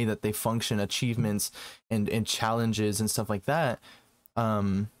to the way that they function, achievements and challenges and stuff like that,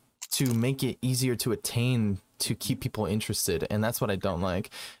 to make it easier to attain, to keep people interested, and that's what I don't like.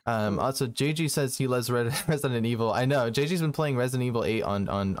 Also, JG says he loves Resident Evil. I know JG's been playing Resident Evil 8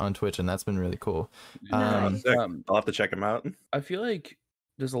 on Twitch, and that's been really cool. Nice. sick. I'll have to check them out. I feel like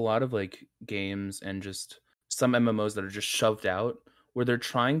there's a lot of like games and just some MMOs that are just shoved out where they're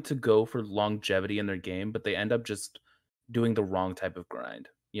trying to go for longevity in their game, but they end up just doing the wrong type of grind.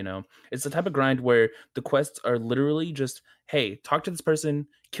 You know, it's the type of grind where the quests are literally just, hey, talk to this person,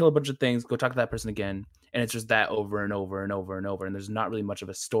 kill a bunch of things, go talk to that person again. And it's just that over and over and over and over. And there's not really much of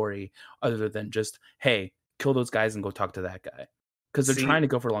a story other than just, hey, kill those guys and go talk to that guy. Because they're See, trying to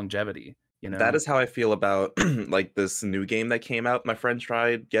go for longevity. You know, that is how I feel about like this new game that came out. My friend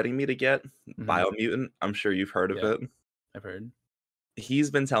tried getting me to get Biomutant. I'm sure you've heard of Yeah. it. I've heard. He's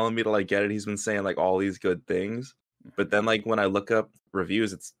been telling me to like get it. He's been saying like all these good things, but then like when I look up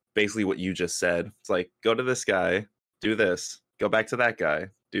reviews, it's basically what you just said. It's like, go to this guy, do this, go back to that guy,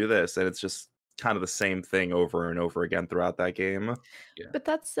 do this, and it's just kind of the same thing over and over again throughout that game. But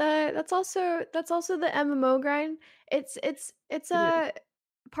that's also the MMO grind. It's a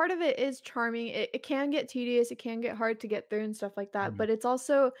part of it is charming. It can get tedious, it can get hard to get through and stuff like that. Mhm. But it's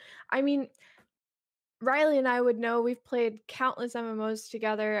also, I mean, Riley and I would know, we've played countless MMOs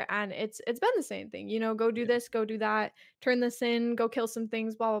together, and it's been the same thing. You know, go do this, go do that, turn this in, go kill some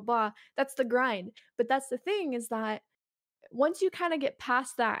things, blah blah blah. That's the grind. But that's the thing, is that once you kind of get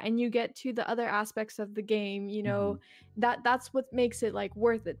past that and you get to the other aspects of the game, you know, that's what makes it like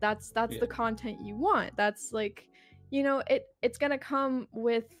worth it. That's the content you want. That's like, you know, it's gonna come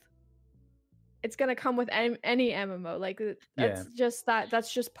with any MMO. Like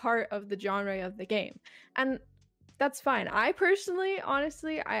that's just part of the genre of the game, and that's fine. I personally,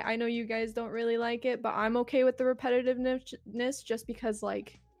 honestly, I know you guys don't really like it, but I'm okay with the repetitiveness, just because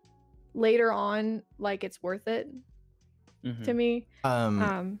like later on, like, it's worth it to me.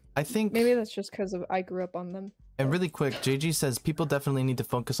 I think Maybe that's just because I grew up on them. And really quick, JG says people definitely need to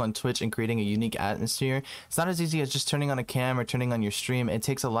focus on Twitch and creating a unique atmosphere. It's not as easy as just turning on a cam or turning on your stream. It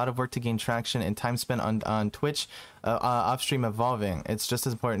takes a lot of work to gain traction, and time spent on Twitch, off stream evolving. It's just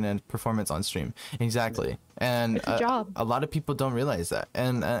as important as performance on stream. Exactly. And It's a job. a lot of people don't realize that.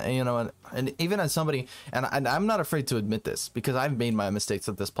 And you know, and even as somebody, and I'm not afraid to admit this because I've made my mistakes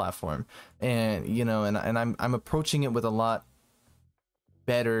with this platform, and you know, and I'm approaching it with a lot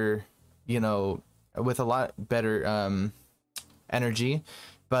better, you know, with a lot better energy.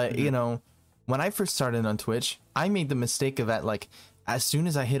 But you know, when I first started on Twitch, I made the mistake of like as soon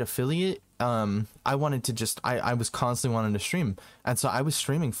as I hit affiliate, I wanted to just I was constantly wanting to stream, and so I was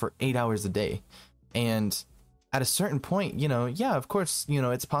streaming for 8 hours a day. And at a certain point, you know, yeah, of course, you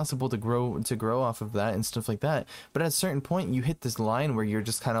know, it's possible to grow off of that and stuff like that, but at a certain point you hit this line where you're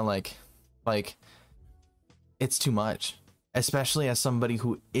just kind of like it's too much, especially as somebody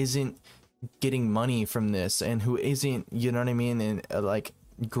who isn't getting money from this and who isn't, you know what I mean, and like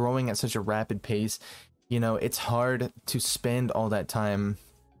growing at such a rapid pace. You know, it's hard to spend all that time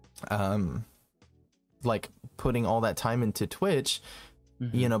like putting all that time into Twitch,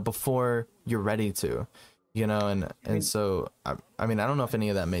 you know, before you're ready to, you know, and so I mean, I don't know if any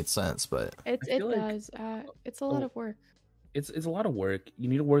of that made sense, but It does. It's a lot of work. It's a lot of work. You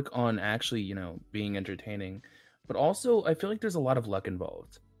need to work on actually, you know, being entertaining, but also I feel like there's a lot of luck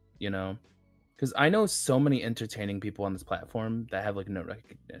involved, you know, because I know so many entertaining people on this platform that have like no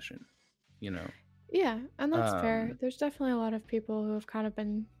recognition, you know. Yeah, and that's fair. There's definitely a lot of people who have kind of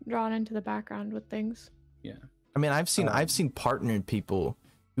been drawn into the background with things. Yeah. I mean, I've seen partnered people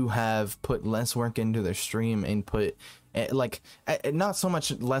who have put less work into their stream and put like not so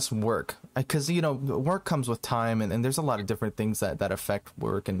much less work, because you know, work comes with time, and there's a lot of different things that affect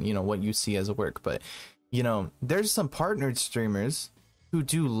work and, you know, what you see as work. But you know, there's some partnered streamers who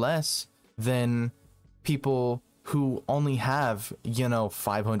do less than people who only have, you know,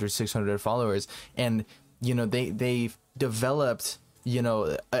 500 600 followers, and you know, they've developed, you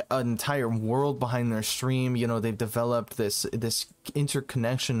know, an entire world behind their stream. You know, they've developed this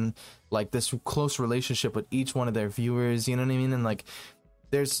interconnection, like this close relationship with each one of their viewers, you know what I mean? And like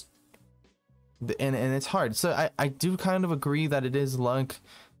there's and it's hard. So I do kind of agree that it is luck,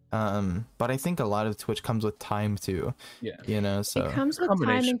 but I think a lot of Twitch comes with time too. Yeah, you know, so It comes with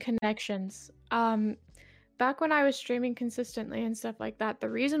time and connections. Back when I was streaming consistently and stuff like that, the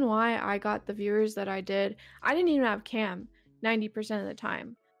reason why I got the viewers that I didn't even have cam 90% of the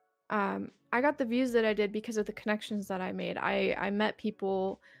time. I got the views that I did because of the connections that I made. I met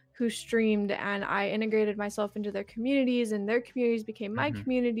people who streamed, and I integrated myself into their communities, and their communities became my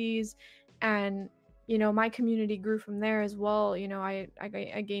communities, and you know, my community grew from there as well. You know, I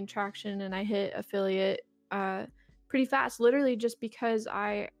gained traction and I hit affiliate pretty fast, literally just because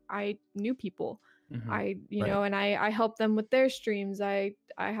I knew people. I know, and I helped them with their streams. I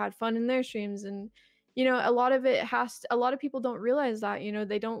had fun in their streams, and you know, a lot of people don't realize that, you know,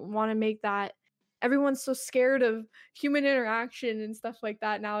 they don't want to make that. Everyone's so scared of human interaction and stuff like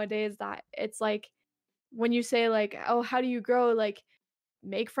that nowadays, that it's like when you say like, oh, how do you grow? Like,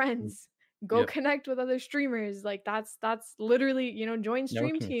 make friends, go connect with other streamers. Like that's literally, you know, join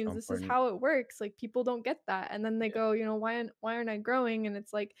stream teams. This is how it works. Like, people don't get that, and then they go, you know, why aren't I growing? And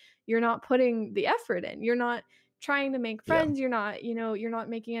it's like, you're not putting the effort in. You're not trying to make friends. You're not, you know, you're not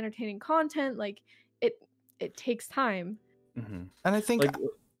making entertaining content. Like it takes time. And I think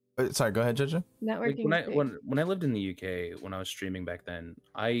like, sorry, go ahead, Jojo. Networking. Like when I lived in the UK, when I was streaming back then,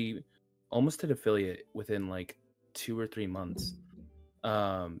 I almost hit affiliate within like 2 or 3 months,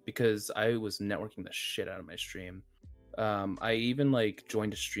 because I was networking the shit out of my stream. I even like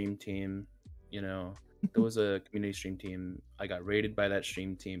joined a stream team, you know. There was a community stream team. I got rated by that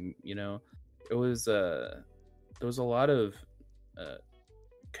stream team, you know. It was there was a lot of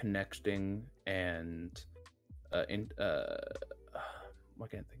connecting and what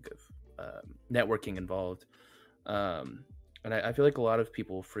can I think of, networking involved, and I feel like a lot of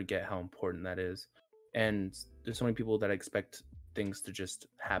people forget how important that is, and there's so many people that expect things to just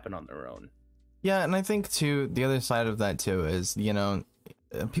happen on their own. Yeah, and I think too, the other side of that too is, you know,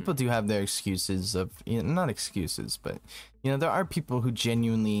 people do have their excuses of, you know, not excuses, but you know, there are people who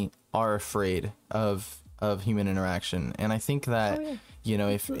genuinely are afraid of human interaction, and I think that you know,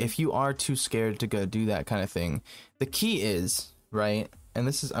 if you are too scared to go do that kind of thing, the key is, right, and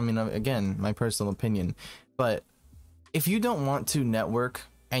this is, I mean, again, my personal opinion, but if you don't want to network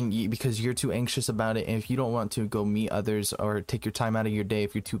and because you're too anxious about it, and if you don't want to go meet others or take your time out of your day,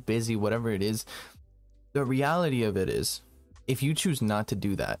 if you're too busy, whatever it is, the reality of it is, if you choose not to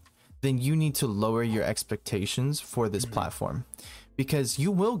do that, then you need to lower your expectations for this platform, because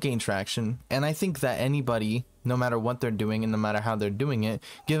you will gain traction. And I think that anybody, no matter what they're doing and no matter how they're doing it,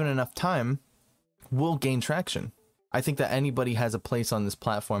 given enough time, will gain traction. I think that anybody has a place on this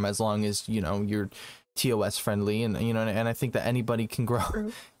platform as long as, you know, you're TOS friendly, and you know, and I think that anybody can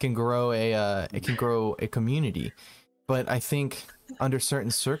grow a community. But I think under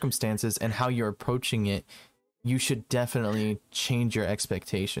certain circumstances and how you're approaching it, you should definitely change your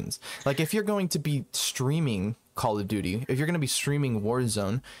expectations. Like if you're going to be streaming Call of Duty, if you're going to be streaming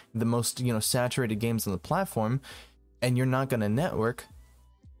Warzone, the most, you know, saturated games on the platform, and you're not going to network,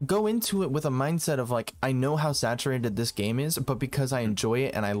 go into it with a mindset of like, I know how saturated this game is, but because I enjoy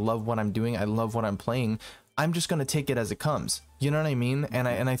it and I love what I'm doing, I love what I'm playing, I'm just going to take it as it comes. You know what I mean? And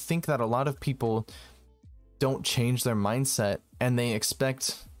I think that a lot of people don't change their mindset and they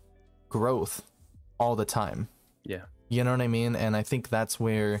expect growth all the time. Yeah. You know what I mean? And I think that's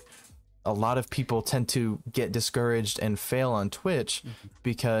where a lot of people tend to get discouraged and fail on Twitch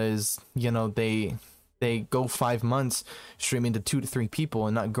because, you know, they go 5 months streaming to 2 to 3 people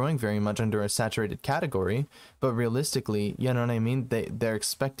and not growing very much under a saturated category. But realistically, you know what I mean? They're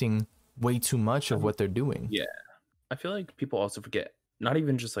expecting way too much of what they're doing. Yeah. I feel like people also forget, not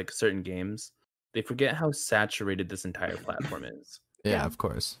even just like certain games, they forget how saturated this entire platform is. Yeah, of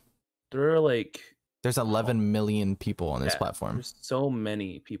course. There are like... There's 11 million people on this platform. There's so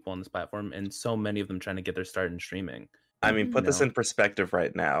many people on this platform and so many of them trying to get their start in streaming. I mean, put this in perspective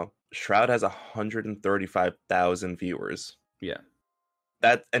right now. Shroud has 135,000 viewers. Yeah.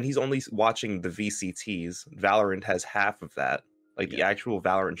 And he's only watching the VCTs. Valorant has half of that. Like the actual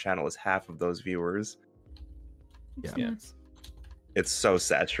Valorant channel is half of those viewers. Yeah. It's so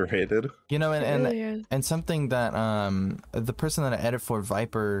saturated. You know, really and something that the person that I edit for,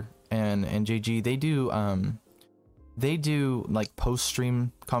 Viper and JG, they do like post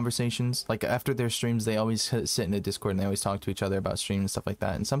stream conversations. Like after their streams, they always sit in a Discord and they always talk to each other about stream and stuff like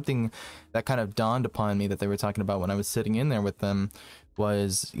that. And something that kind of dawned upon me that they were talking about when I was sitting in there with them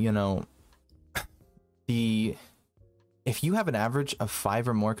was, you know, if you have an average of 5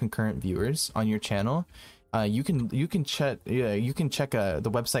 or more concurrent viewers on your channel, you can check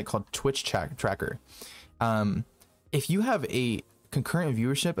the website called Twitch Tracker. If you have a concurrent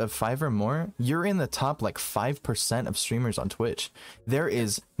viewership of 5 or more, you're in the top like 5% of streamers on Twitch. There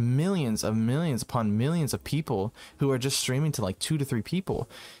is millions upon millions of people who are just streaming to like 2 to 3 people.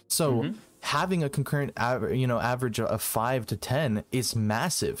 So having a concurrent average of 5 to 10 is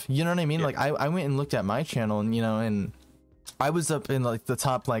massive. You know what I mean? Like I went and looked at my channel, and you know, and I was up in like the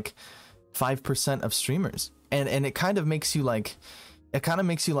top like 5% of streamers, and it kind of makes you like,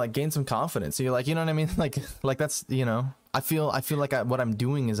 gain some confidence. So you're like, you know what I mean? Like that's, you know, I feel like what I'm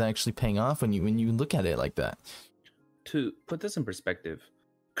doing is actually paying off when you look at it like that. To put this in perspective,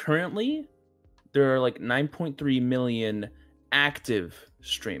 currently there are like 9.3 million active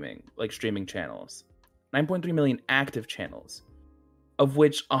streaming channels. 9.3 million active channels, of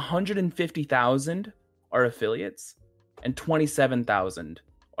which 150,000 are affiliates and 27,000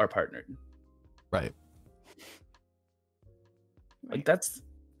 are partnered. Right. Like that's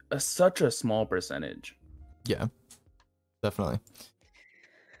such a small percentage. Yeah, definitely.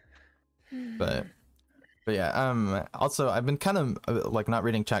 But yeah, also I've been kind of like not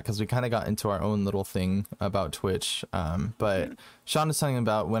reading chat because we kind of got into our own little thing about Twitch. But Sean is talking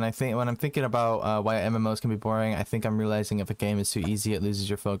about when I'm thinking about why MMOs can be boring, I think I'm realizing if a game is too easy, it loses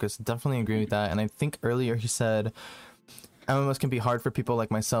your focus. Definitely agree with that. And I think earlier he said MMOs can be hard for people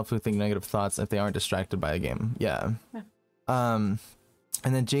like myself who think negative thoughts if they aren't distracted by a game. Yeah. And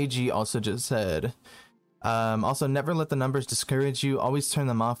then JG also just said, also never let the numbers discourage you. Always turn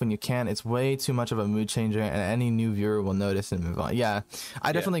them off when you can. It's way too much of a mood changer, and any new viewer will notice and move on. Yeah,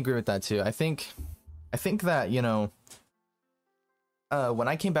 I definitely agree with that too. I think that, you know, when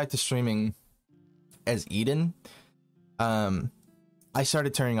I came back to streaming as Eden, I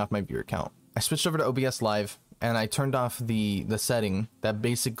started turning off my viewer count. I switched over to OBS Live and I turned off the setting that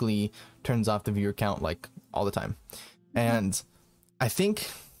basically turns off the viewer count like all the time. And I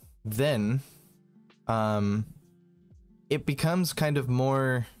think then it becomes kind of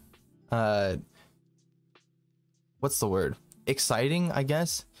more what's the word? Exciting, I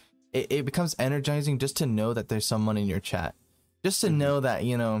guess. It becomes energizing just to know that there's someone in your chat. Just to know that,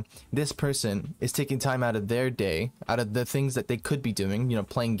 you know, this person is taking time out of their day, out of the things that they could be doing, you know,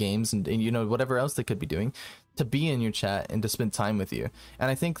 playing games and you know, whatever else they could be doing, to be in your chat and to spend time with you. And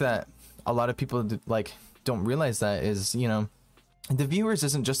I think that a lot of people like don't realize that is, you know, the viewers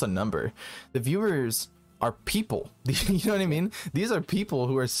isn't just a number. The viewers are people. You know what I mean? These are people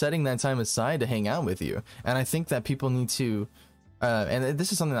who are setting that time aside to hang out with you. And I think that people need to, and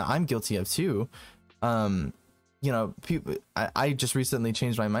this is something that I'm guilty of too. you know, people, I just recently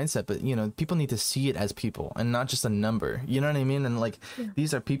changed my mindset, but you know, people need to see it as people and not just a number, you know what I mean? And like,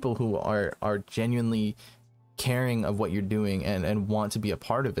 these are people who are genuinely caring of what you're doing and want to be a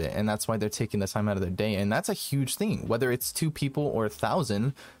part of it. And that's why they're taking the time out of their day. And that's a huge thing, whether it's 2 people or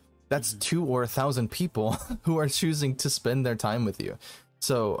 1,000, that's 2 or 1,000 people who are choosing to spend their time with you.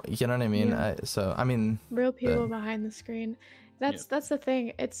 So, you know what I mean? Yeah. I mean, real people behind the screen. That's the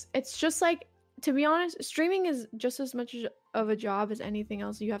thing. It's just like, to be honest, streaming is just as much of a job as anything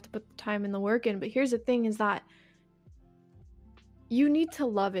else. You have to put the time and the work in. But here's the thing is that you need to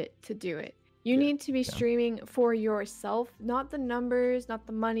love it to do it. You need to be streaming for yourself, not the numbers, not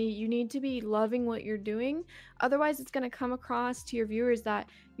the money. You need to be loving what you're doing. Otherwise, it's going to come across to your viewers that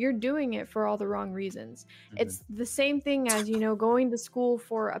you're doing it for all the wrong reasons. It's the same thing as, you know, going to school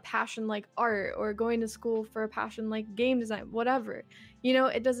for a passion like art, or going to school for a passion like game design, whatever. You know,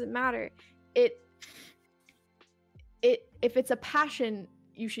 it doesn't matter. If it's a passion,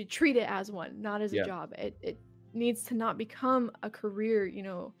 you should treat it as one, not as a job. It needs to not become a career, you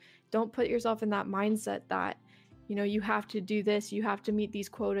know. Don't put yourself in that mindset that, you know, you have to do this, you have to meet these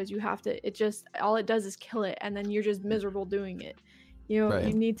quotas, you have to, it just, all it does is kill it, and then you're just miserable doing it. You know,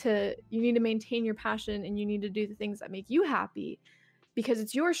 you need to maintain your passion, and you need to do the things that make you happy, because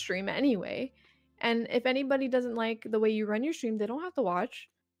it's your stream anyway. And if anybody doesn't like the way you run your stream, they don't have to watch.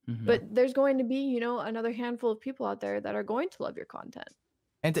 But there's going to be, you know, another handful of people out there that are going to love your content.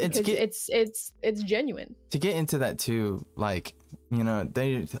 And it's genuine. To get into that too, like, you know,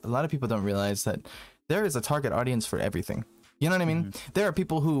 a lot of people don't realize that there is a target audience for everything. You know what I mean? There are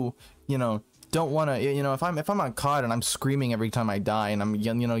people who, you know, don't want to, you know, if I'm on COD and I'm screaming every time I die, and I'm,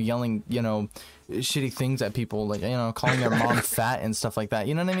 you know, yelling, you know, shitty things at people, like, you know, calling their mom fat and stuff like that.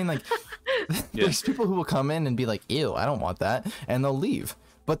 You know what I mean? Like, there's people who will come in and be like, ew, I don't want that, and they'll leave.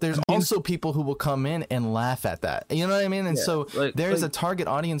 But there's also people who will come in and laugh at that. You know what I mean? And so there's a target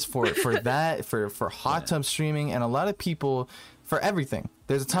audience for that, for hot tub streaming, and a lot of people for everything.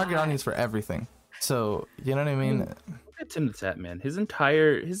 There's a target audience for everything. So, you know what I mean? Look at Tim the Tap, man. His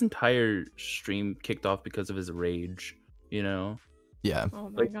entire stream kicked off because of his rage, you know? Yeah.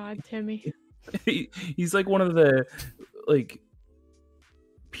 Oh my God, Timmy. He's like one of the, like,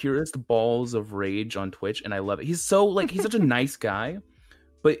 purest balls of rage on Twitch, and I love it. He's such a nice guy.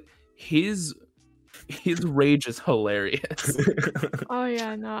 But his rage is hilarious. Oh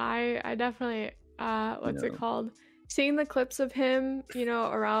yeah, no, I definitely what's it called? Seeing the clips of him, you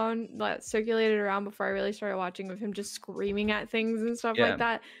know, around, like, circulated around before I really started watching, of him just screaming at things and stuff like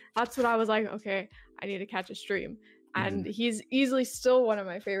that. That's what I was like, okay, I need to catch a stream. And he's easily still one of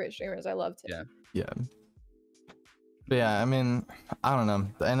my favorite streamers. I loved him. Yeah. But yeah, I mean, I don't know.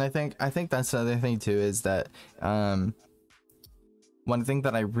 And I think that's the other thing too, is that one thing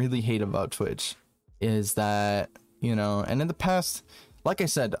that I really hate about Twitch is that, you know, and in the past, like I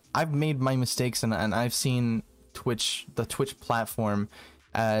said, I've made my mistakes, and I've seen the Twitch platform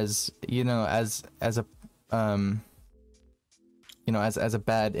as, you know, as a you know, as a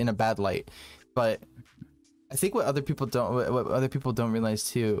bad light. But I think what other people don't realize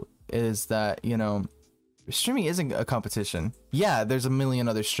too is that, you know, streaming isn't a competition. Yeah, there's a million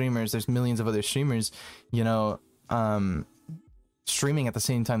other streamers, there's millions of other streamers, you know, streaming at the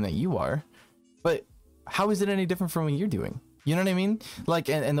same time that you are, but how is it any different from what you're doing? You know what I mean? Like,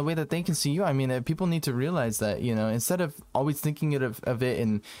 and the way that they can see you, I mean, people need to realize that, you know, instead of always thinking of it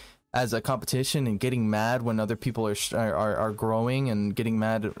in as a competition and getting mad when other people are growing and getting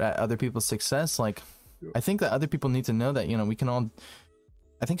mad at other people's success, like, I think that other people need to know that, you know,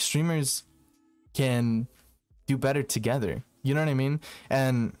 I think streamers can do better together. You know what I mean?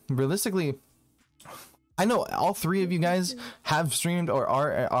 And realistically, I know all 3 of you guys have streamed or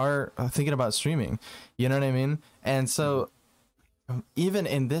are thinking about streaming. You know what I mean? And so even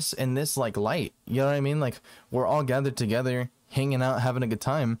in this like light, you know what I mean? Like, we're all gathered together, hanging out, having a good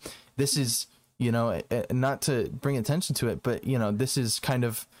time. This is, you know, not to bring attention to it, but, you know, this is kind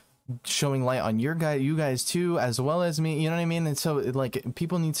of showing light on you guys too, as well as me. You know what I mean? And so, like,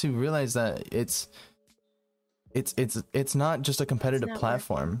 people need to realize that it's not just a competitive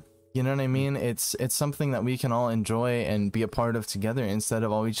platform. You know what I mean? It's something that we can all enjoy and be a part of together, instead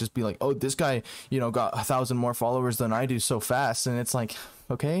of always just be like, oh, this guy, you know, got 1,000 more followers than I do so fast. And it's like,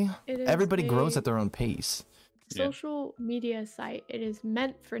 okay, everybody grows at their own pace. Social media site. It is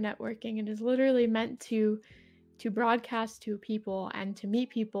meant for networking. It is literally meant to broadcast to people and to meet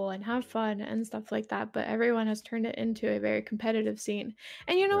people and have fun and stuff like that. But everyone has turned it into a very competitive scene.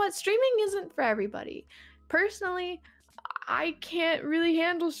 And you know what? Streaming isn't for everybody. Personally, I can't really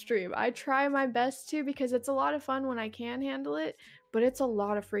handle stream. I try my best to, because it's a lot of fun when I can handle it. but it's a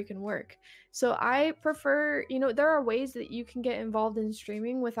lot of freaking work. So I prefer, there are ways that you can get involved in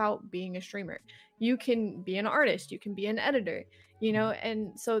streaming without being a streamer. You can be an artist, you can be an editor,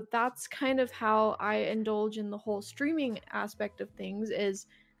 and so that's kind of how I indulge in the whole streaming aspect of things. Is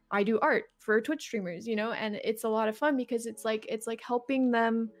I do art for Twitch streamers, and it's a lot of fun because it's like helping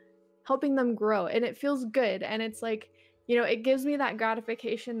them grow, and it feels good, and it's like, it gives me that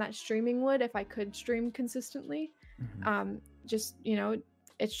gratification that streaming would if I could stream consistently. Just,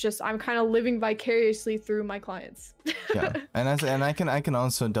 it's just I'm kind of living vicariously through my clients. Yeah, and I can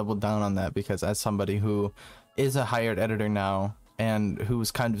also double down on that, because as somebody who is a hired editor now and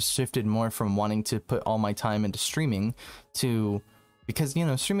who's kind of shifted more from wanting to put all my time into streaming to, because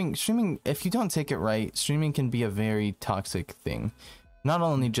streaming, if you don't take it right, streaming can be a very toxic thing. Not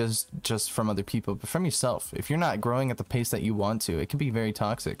only just from other people, but from yourself. If you're not growing at the pace that you want to, it can be very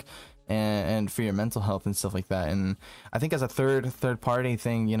toxic, and for your mental health and stuff like that. And I think as a third party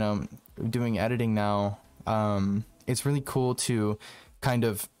thing, doing editing now, it's really cool to kind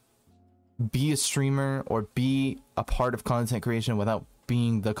of be a streamer or be a part of content creation without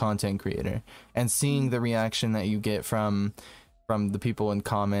being the content creator, and seeing the reaction that you get from the people in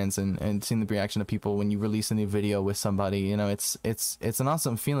comments, and seeing the reaction of people when you release a new video with somebody. It's an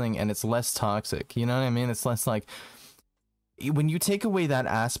awesome feeling, and it's less toxic. You know what I mean? It's less like, when you take away that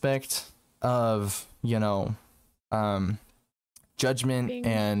aspect of judgment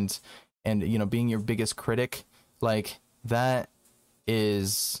and being your biggest critic, like that,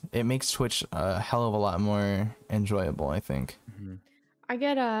 it makes Twitch a hell of a lot more enjoyable, I think. I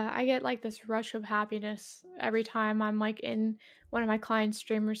get like this rush of happiness every time I'm like in one of my clients'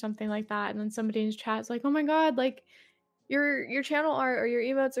 stream or something like that, and then somebody in his chat is like, "Oh my god, like your channel art or your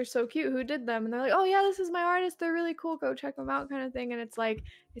emotes are so cute. Who did them?" And they're like, "Oh yeah, this is my artist. They're really cool. Go check them out," kind of thing. And it's like,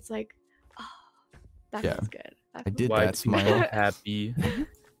 oh, that feels good. I did that smile. Happy.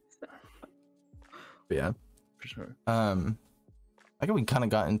 Yeah, for sure. I think we kind of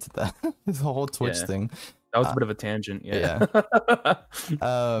got into that this whole Twitch thing. That was a bit of a tangent. Yeah.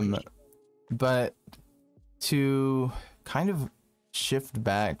 But to kind of shift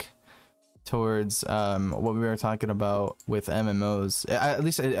back towards what we were talking about with MMOs, at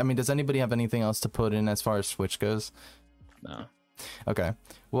least, I mean, does anybody have anything else to put in as far as Twitch goes? No. Okay.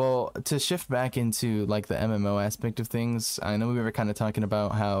 Well, to shift back into like the MMO aspect of things, I know we were kind of talking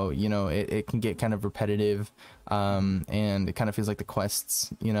about how, it can get kind of repetitive, and it kind of feels like the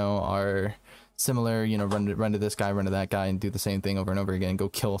quests, are similar, run to this guy, run to that guy, and do the same thing over and over again, go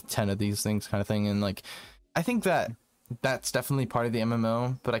kill 10 of these things kind of thing. And like, I think that's definitely part of the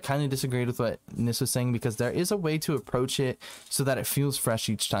MMO, but I kind of disagreed with what Nis was saying, because there is a way to approach it so that it feels fresh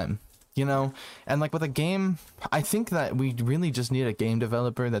each time. And like with a game, I think that we really just need a game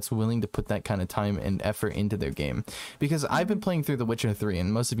developer that's willing to put that kind of time and effort into their game, because I've been playing through The Witcher 3,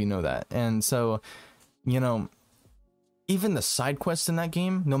 and most of you know that. And so, even the side quests in that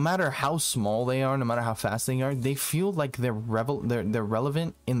game, no matter how small they are, no matter how fast they are, they feel like they're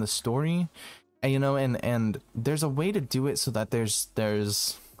relevant in the story. And and there's a way to do it so that there's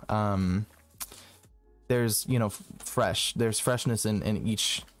freshness in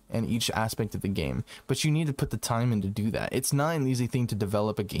each aspect of the game, but you need to put the time in to do that. It's not an easy thing to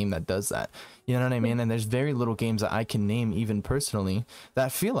develop a game that does that. You know what I mean? And there's very little games that I can name, even personally,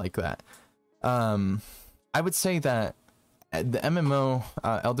 that feel like that. I would say that the MMO,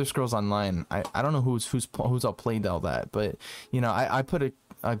 Elder Scrolls Online, I don't know who's all played all that, but I put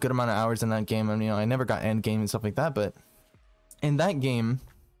a good amount of hours in that game. I mean, I never got end game and stuff like that, but in that game,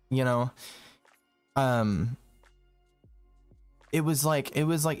 it was like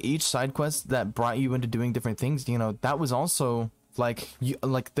each side quest that brought you into doing different things. That was also like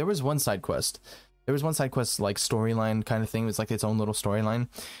there was one side quest like storyline kind of thing. It was like its own little storyline,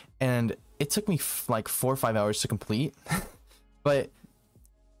 and it took me like 4 or 5 hours to complete. But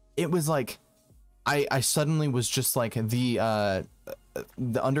it was like I suddenly was just like the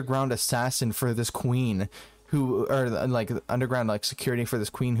underground assassin for this queen, or like underground like security for this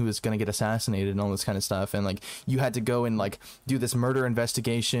queen who was gonna get assassinated and all this kind of stuff. And like you had to go and like do this murder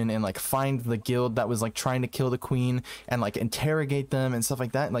investigation and like find the guild that was like trying to kill the queen and like interrogate them and stuff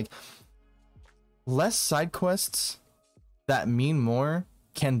like that. Like, less side quests that mean more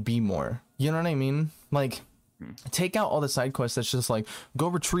can be more. You know what I mean? Like, take out all the side quests that's just like go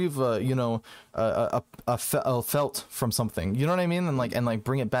retrieve a felt from something. You know what I mean? And like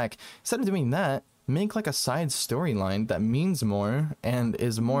bring it back. Instead of doing that, make like a side storyline that means more and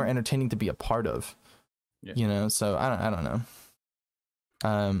is more entertaining to be a part of. Yeah. So I don't know.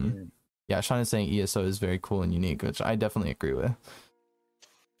 Yeah, Sean is saying ESO is very cool and unique, which I definitely agree with.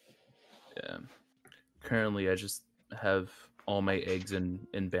 Yeah. Currently, I just have all my eggs in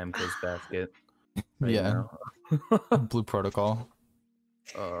Bamco's basket. Right Yeah. now. Blue Protocol.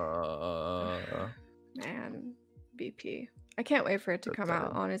 Man, BP. I can't wait for it to So come out.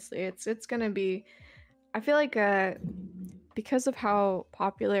 excited. Honestly, it's gonna be. I feel like because of how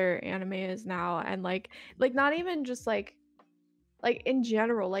popular anime is now, and like not even just like in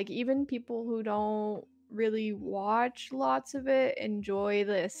general, like even people who don't really watch lots of it enjoy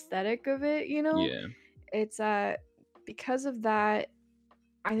the aesthetic of it. You know, Yeah. it's because of that.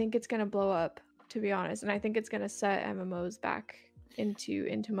 I think it's gonna blow up, to be honest, and I think it's gonna set MMOs back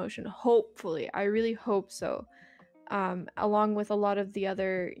into motion. Hopefully, I really hope so. Along with a lot of the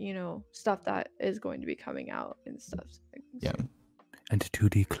other, stuff that is going to be coming out and stuff. Yeah. And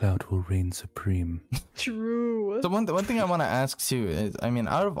 2D Cloud will reign supreme. True. So one thing I want to ask too is, I mean,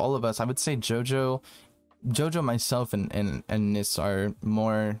 out of all of us, I would say Jojo, myself, and Nis are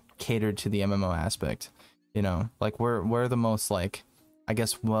more catered to the MMO aspect. You know, like we're the most, like, I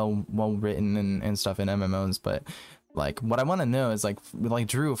guess well written and stuff in MMOs. But like what I want to know is like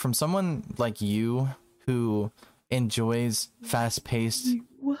Drew, from someone like you who enjoys fast-paced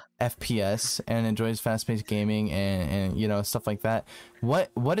FPS and enjoys fast-paced gaming and stuff like that,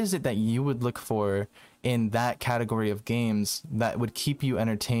 what is it that you would look for in that category of games that would keep you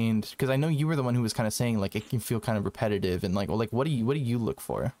entertained? Because I know you were the one who was kind of saying like it can feel kind of repetitive, and like what do you look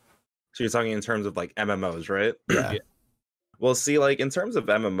for? So you're talking in terms of like MMOs, right? Yeah. Well, see, like in terms of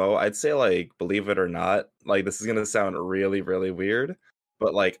MMO, I'd say, like, believe it or not, like this is gonna sound really, really weird,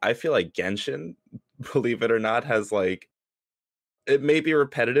 but like I feel like Genshin, believe it or not, has like, it may be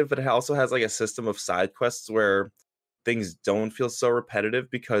repetitive, but it also has like a system of side quests where things don't feel so repetitive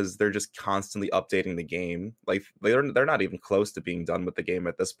because they're just constantly updating the game. Like they're not even close to being done with the game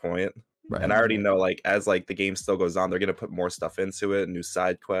at this point. Right. And I already know, like, as like the game still goes on, they're gonna put more stuff into it, new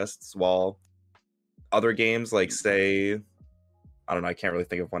side quests, while other games, like, say, I don't know, I can't really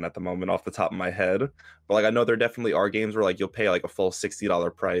think of one at the moment off the top of my head, but like I know there definitely are games where like you'll pay like a full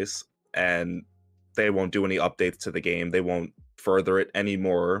 $60 price and they won't do any updates to the game. They won't further it any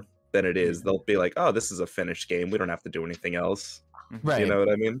more than it is. They'll be like, oh, this is a finished game, we don't have to do anything else. Right. You know what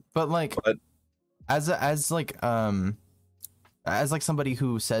I mean? But like, But as somebody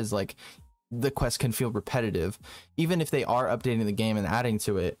who says like the quest can feel repetitive, even if they are updating the game and adding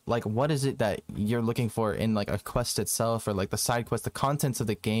to it, like what is it that you're looking for in like a quest itself, or like the side quest, the contents of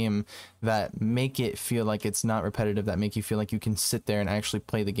the game that make it feel like it's not repetitive, that make you feel like you can sit there and actually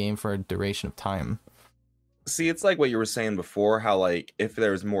play the game for a duration of time? see, it's like what you were saying before, how like if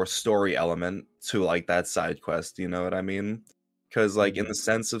there's more story element to like that side quest, you know what I mean? Because like in the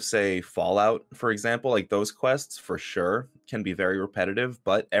sense of, say, Fallout, for example, like those quests for sure can be very repetitive,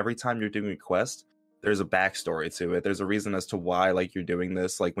 but every time you're doing a quest, there's a backstory to it. There's a reason as to why like you're doing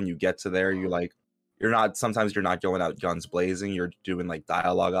this. Like when you get to there, sometimes you're not going out guns blazing, you're doing like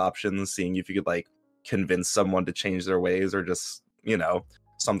dialogue options, seeing if you could like convince someone to change their ways, or just,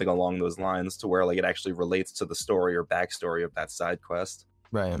 something along those lines, to where like it actually relates to the story or backstory of that side quest.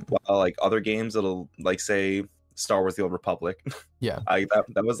 Right. While like other games, it'll like, say, Star Wars: The Old Republic. Yeah.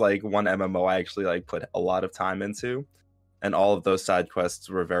 That was like one MMO I actually like put a lot of time into, and all of those side quests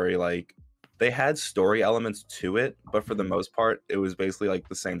were very like, they had story elements to it, but for the most part, it was basically like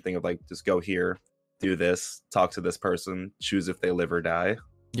the same thing of like, just go here, do this, talk to this person, choose if they live or die.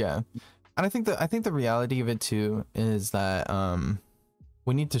 Yeah. And I think the reality of it too is that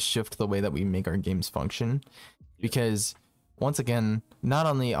we need to shift the way that we make our games function, because once again, not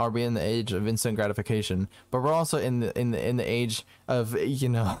only are we in the age of instant gratification, but we're also in the age of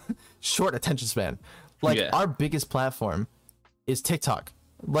short attention span. Like our biggest platform is TikTok.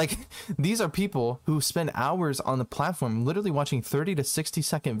 Like these are people who spend hours on the platform literally watching 30 to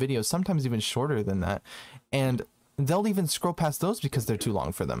 60-second videos, sometimes even shorter than that, and they'll even scroll past those because they're too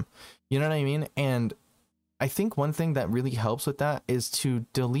long for them. You know what I mean? And I think one thing that really helps with that is to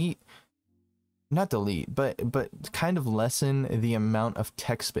but kind of lessen the amount of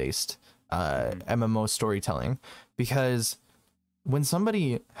text-based MMO storytelling, because when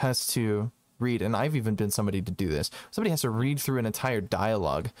somebody has to read, and I've even been somebody to do this, somebody has to read through an entire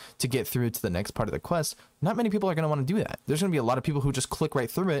dialogue to get through to the next part of the quest, not many people are going to want to do that. There's going to be a lot of people who just click right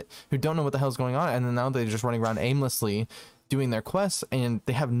through it, who don't know what the hell's going on, and then now they're just running around aimlessly doing their quests, and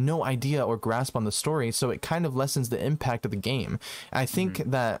they have no idea or grasp on the story, so it kind of lessens the impact of the game. I think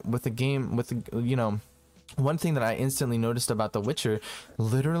that with the game, one thing that I instantly noticed about The Witcher,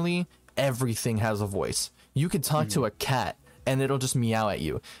 literally everything has a voice. You could talk to a cat and it'll just meow at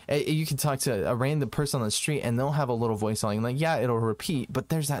you. You can talk to a random person on the street and they'll have a little voice on, like, yeah, it'll repeat, but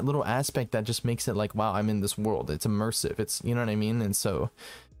there's that little aspect that just makes it like, wow, I'm in this world. It's immersive. It's, you know what I mean? And so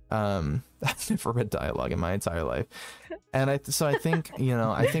I've never read dialogue in my entire life. And I think,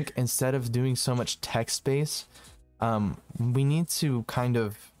 I think instead of doing so much text based, we need to kind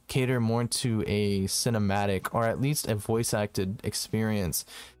of cater more to a cinematic or at least a voice acted experience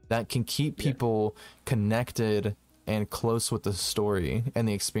that can keep people connected and close with the story and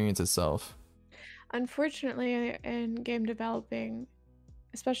the experience itself. Unfortunately, in game developing,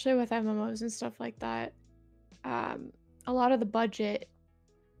 especially with MMOs and stuff like that, a lot of the budget,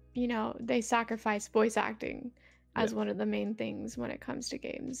 they sacrifice voice acting as one of the main things when it comes to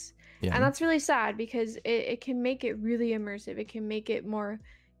games. Yeah. And that's really sad because it can make it really immersive. It can make it more,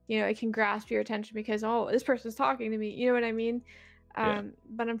 it can grasp your attention because, oh, this person's talking to me. You know what I mean?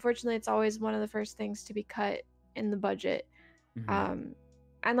 But unfortunately, it's always one of the first things to be cut in the budget. Mhm.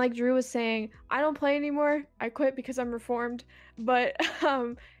 And like Drew was saying, I don't play anymore. I quit because I'm reformed. But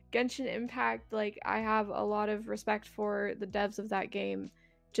Genshin Impact, like, I have a lot of respect for the devs of that game.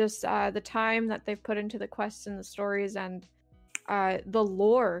 Just the time that they've put into the quests and the stories and the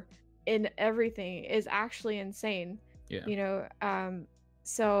lore in everything is actually insane. Yeah.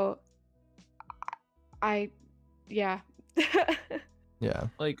 So yeah.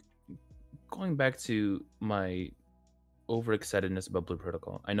 Like, going back to my overexcitedness about Blue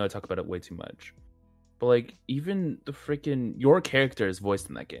Protocol, I know I talk about it way too much, but like, even the freaking your character is voiced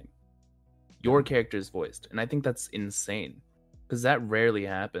in that game. Your character is voiced, and I think that's insane because that rarely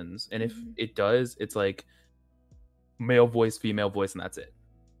happens. And if it does, it's like male voice, female voice, and that's it.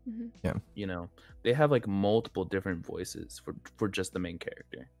 Yeah. They have like multiple different voices for just the main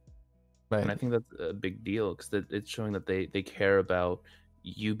character. Right. And I think that's a big deal because it's showing that they care about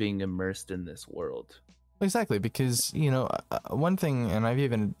you being immersed in this world. Exactly, because one thing, and I've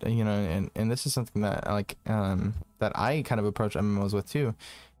even and this is something that that I kind of approach MMOs with too,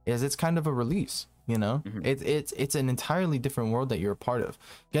 is it's kind of a release. It's an entirely different world that you're a part of.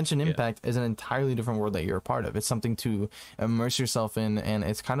 Genshin Impact is an entirely different world that you're a part of. It's something to immerse yourself in, and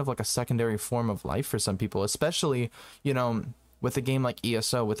it's kind of like a secondary form of life for some people, especially with a game like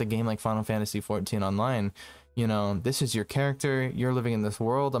ESO, with a game like Final Fantasy 14 Online. This is your character. You're living in this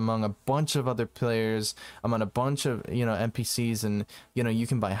world among a bunch of other players, among a bunch of NPCs, and you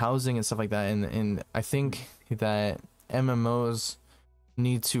can buy housing and stuff like that. And I think that MMOs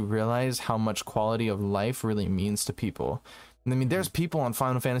need to realize how much quality of life really means to people. I mean, there's people on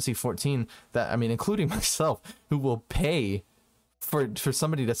Final Fantasy 14 that, including myself, who will pay for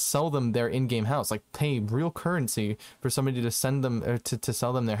somebody to sell them their in-game house, like pay real currency for somebody to send them or to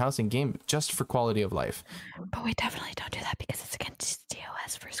sell them their house in game just for quality of life. But we definitely don't do that because it's against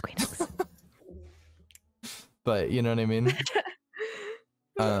T.O.S. for Squeenix. But you know what I mean?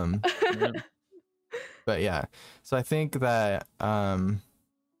 But yeah, so I think that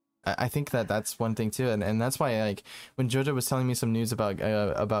that's one thing too, and that's why, like, when Jojo was telling me some news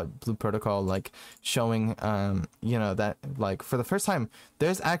about Blue Protocol, like showing that, like, for the first time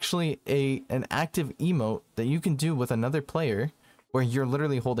there's actually an active emote that you can do with another player where you're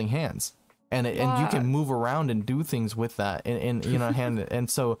literally holding hands, and you can move around and do things with that in hand, and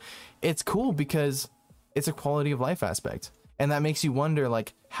so it's cool because it's a quality of life aspect. And that makes you wonder,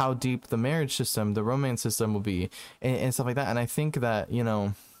 like, how deep the marriage system, the romance system will be, and stuff like that. And I think that,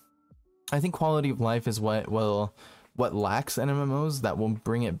 I think quality of life is what lacks in MMOs, that will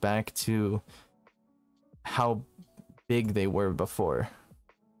bring it back to how big they were before.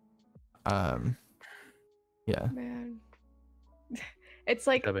 Yeah. Man. It's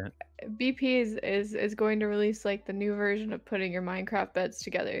like BP is going to release like the new version of putting your Minecraft beds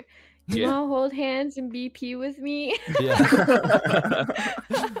together. You want to hold hands and BP with me? Yeah.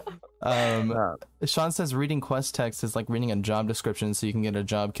 Sean says reading quest text is like reading a job description so you can get a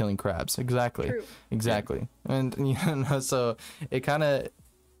job killing crabs. Exactly. True. Exactly. And so it kind of,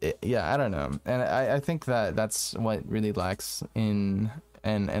 I don't know. And I think that's what really lacks in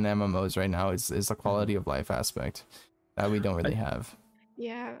MMOs right now is the quality of life aspect that we don't really have.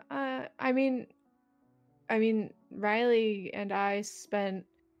 Yeah. I mean, Riley and I spent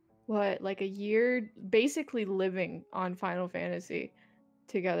like a year basically living on Final Fantasy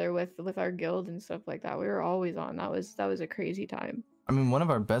together with our guild and stuff like that. We were always on. That was a crazy time. I mean, one of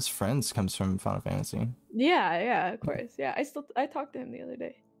our best friends comes from Final Fantasy. Yeah, of course. Yeah, I talked to him the other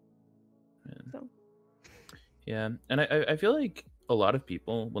day. So. Yeah, and I feel like a lot of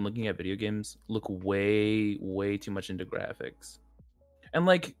people, when looking at video games, look way too much into graphics. And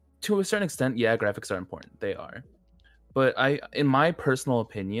like, to a certain extent, yeah, graphics are important. They are. But in my personal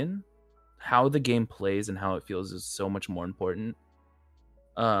opinion, how the game plays and how it feels is so much more important.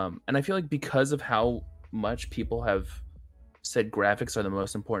 And I feel like because of how much people have said graphics are the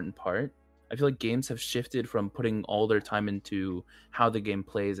most important part, I feel like games have shifted from putting all their time into how the game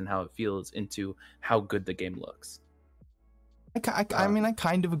plays and how it feels into how good the game looks. I mean, I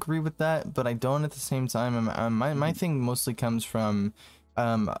kind of agree with that, but I don't at the same time. My thing mostly comes from,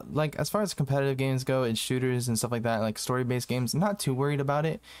 like, as far as competitive games go, and shooters and stuff like that, like story-based games, I'm not too worried about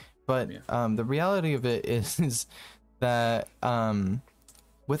it. But the reality of it is that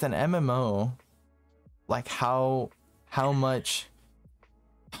with an MMO, like how much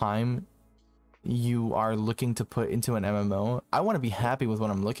time you are looking to put into an MMO, I want to be happy with what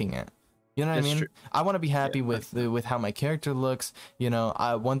I'm looking at. You know what I mean? I want to be happy with how my character looks. You know,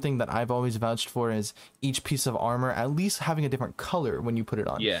 one thing that I've always vouched for is each piece of armor at least having a different color when you put it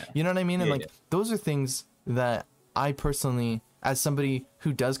on. Yeah. You know what I mean? And like those are things that I personally, as somebody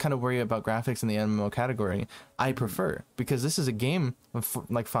who does kind of worry about graphics in the MMO category, I prefer, because this is a game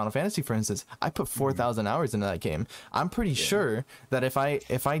like Final Fantasy, for instance. I put 4,000 hours into that game. I'm pretty sure that if I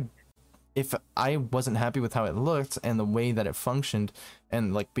wasn't happy with how it looked and the way that it functioned,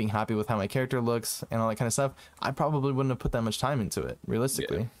 and like being happy with how my character looks and all that kind of stuff, I probably wouldn't have put that much time into it,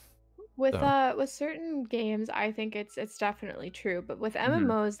 realistically. With certain games, I think it's definitely true, but with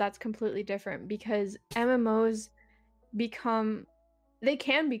MMOs, that's completely different, because MMOs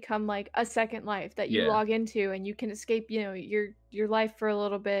can become like a second life that you log into, and you can escape, you know, your life for a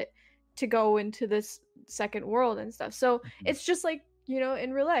little bit to go into this second world and stuff. So it's just like, you know,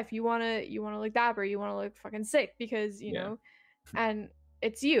 in real life, you wanna look dapper, you wanna look fucking sick, because you know, and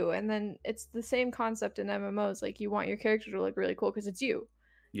it's you. And then it's the same concept in MMOs. Like, you want your character to look really cool because it's you.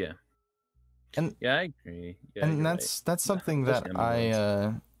 Yeah. And I agree. Yeah, and that's something that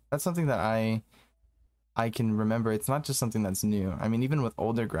I can remember. It's not just something that's new. I mean, even with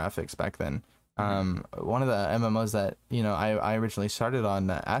older graphics back then, one of the MMOs that, you know, I originally started on,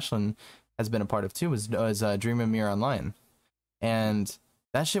 Ashlyn has been a part of too, was Dream of Mirror Online, and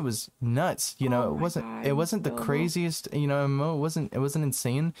that shit was nuts. You know, it wasn't the craziest, you know, MMO. It wasn't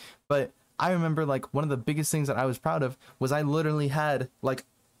insane, but I remember like one of the biggest things that I was proud of was I literally had like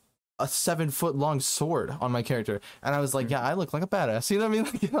a 7-foot long sword on my character, and I was like, yeah, I look like a badass. You know what I mean?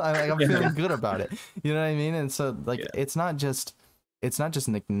 Like, you know, I'm feeling good about it. You know what I mean? And so like it's not just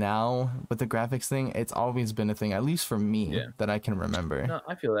like now with the graphics thing. It's always been a thing, at least for me, that I can remember. No,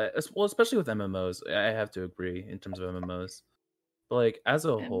 I feel that. Well, especially with MMOs, I have to agree in terms of MMOs. But like as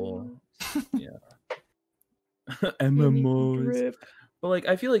a whole, MMOs. But like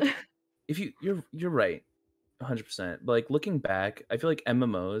I feel like if you're right, 100%. But like looking back, I feel like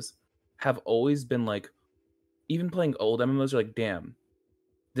MMOs have always been like, even playing old MMOs, you're like, damn,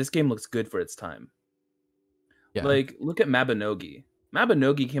 this game looks good for its time. Yeah. Like, look at Mabinogi.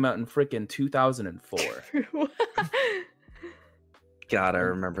 Mabinogi came out in freaking 2004. God, I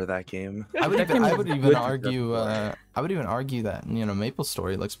remember that game. I would even argue that, you know, Maple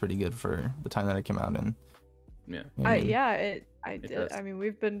Story looks pretty good for the time that it came out in. Yeah. It did. I mean,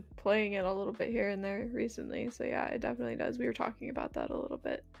 we've been playing it a little bit here and there recently, so yeah, it definitely does. We were talking about that a little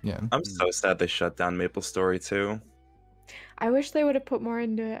bit. Yeah. I'm so sad they shut down Maple Story too. I wish they would have put more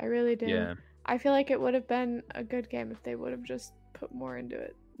into it. I really do. Yeah. I feel like it would have been a good game if they would have just put more into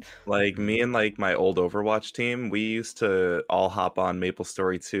it. Like, me and like my old Overwatch team, we used to all hop on Maple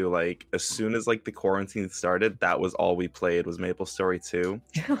Story 2. Like, as soon as like the quarantine started, that was all we played, was Maple Story 2.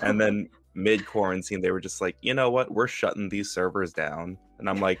 And then mid-quarantine, they were just like, you know what, we're shutting these servers down. And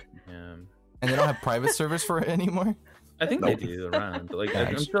I'm like, and they don't have private servers for it anymore? I think they do around, but like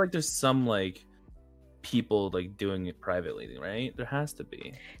I'm sure like there's some like people like doing it privately, right? There has to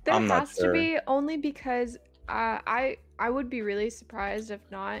be. There has to be, only because I would be really surprised if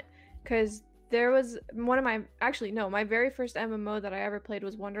not, because there was my very first MMO that I ever played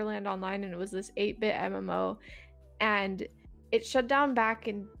was Wonderland Online, and it was this 8-bit MMO, and it shut down back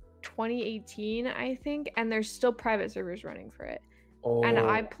in 2018, I think, and there's still private servers running for it. And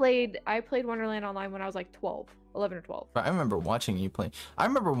I played Wonderland Online when I was like 11 or 12. I remember watching you play.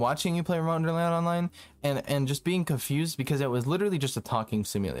 Wonderland Online and just being confused because it was literally just a talking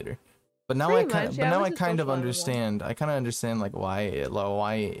simulator. But now I kind of understand. I kind of understand like why it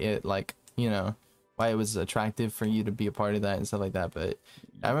like, you know, why it was attractive for you to be a part of that and stuff like that. But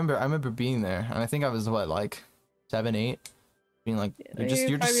I remember being there, and I think I was like 7, 8. Being like,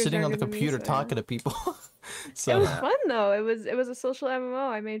 you're just sitting on the computer talking to people. So it was fun though. It was a social MMO.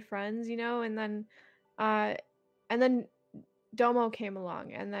 I made friends, you know, and then Domo came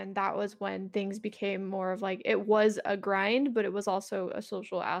along, and then that was when things became more of like, it was a grind, but it was also a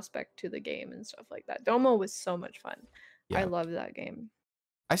social aspect to the game and stuff like that. Domo was so much fun. Yeah. I loved that game.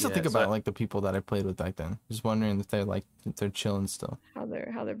 I still think about like the people that I played with back then. Just wondering if they're chilling still. How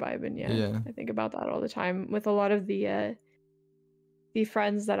they're vibing, yeah. I think about that all the time with a lot of the the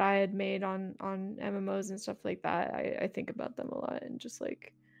friends that I had made on MMOs and stuff like that, I think about them a lot and just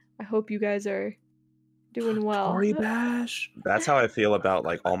like I hope you guys are doing well. Tory Bash. That's how I feel about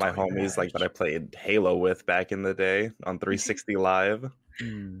like all my Tory homies like that Bash. I played Halo with back in the day on 360 Live.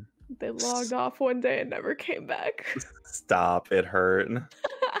 Mm, They logged off one day and never came back. Stop, it hurt.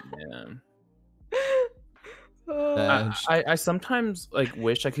 yeah. Oh, Bash. I sometimes like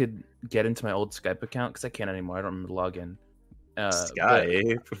wish I could get into my old Skype account because I can't anymore. I don't remember the login. But-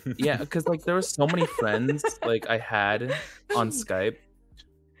 Skype. yeah, because like there were so many friends like I had on Skype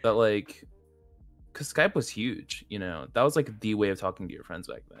that like, because Skype was huge, you know, that was like the way of talking to your friends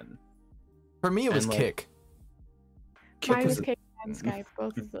back then. For me, it was And, like, Kick. mine was was- Kick and Skype,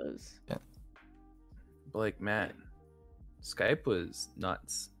 both of those. But like, man, Skype was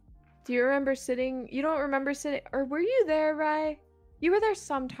nuts. Do you remember sitting? You don't remember sitting, or were you there, Rye? You were there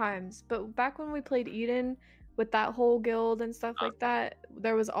sometimes, but back when we played Eden with that whole guild and stuff like that,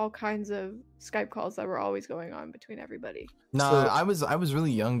 there was all kinds of Skype calls that were always going on between everybody. No, So- I was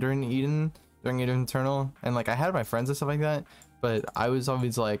really young during Eden Eternal, and like I had my friends and stuff like that, but I was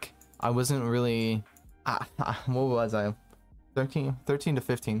always like I wasn't really what was I 13 to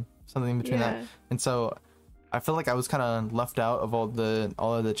 15, something in between that. And so I feel like I was kind of left out of all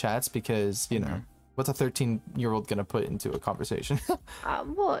of the chats because, you know, what's a 13-year-old gonna put into a conversation?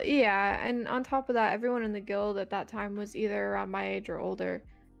 Well, yeah, and on top of that, everyone in the guild at that time was either around my age or older.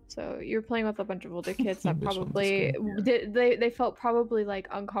 So you're playing with a bunch of older kids that Bitch on probably Discord, they felt probably like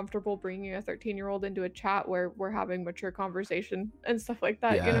uncomfortable bringing a 13-year-old into a chat where we're having mature conversation and stuff like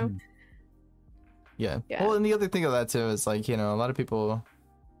that, you Yeah. know? Yeah. Yeah. Well, and the other thing of that too is like, you know, a lot of people,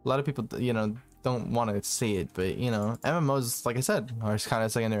 you know, don't want to say it, but you know, MMOs, like I said, are kind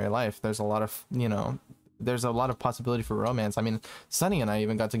of secondary life. There's a lot of, you know, there's a lot of possibility for romance. I mean, Sunny and I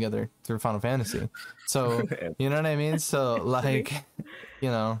even got together through Final Fantasy. So, you know what I mean? So like, you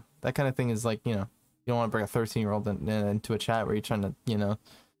know, that kind of thing is like, you know, you don't want to bring a 13-year-old into a chat where you're trying to, you know,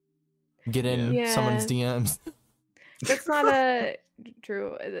 get in Yeah. someone's DMs. That's not a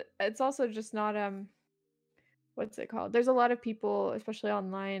true. It's also just not what's it called? There's a lot of people, especially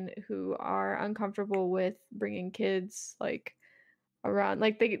online, who are uncomfortable with bringing kids like around.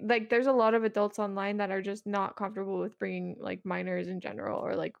 Like there's a lot of adults online that are just not comfortable with bringing like minors in general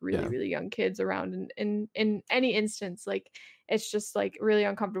or like really Yeah. really young kids around in any instance. Like it's just like really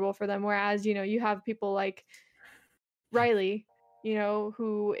uncomfortable for them. Whereas, you know, you have people like Riley, you know,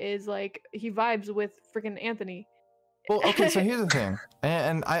 who is like he vibes with freaking Anthony. Well, okay, so here's the thing,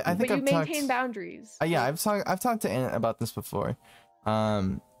 and I think but you I've maintain talked. boundaries. Yeah, like- I've talked to Ant about this before,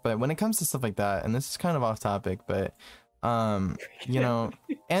 but when it comes to stuff like that, and this is kind of off topic, but you know,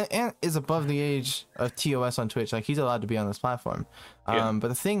 Ant is above the age of TOS on Twitch. Like he's allowed to be on this platform. Yeah. But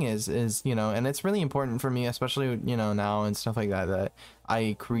the thing is, you know, and it's really important for me, especially, you know, now and stuff like that, that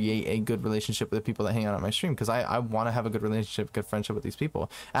I create a good relationship with the people that hang out on my stream, because I want to have a good relationship, good friendship with these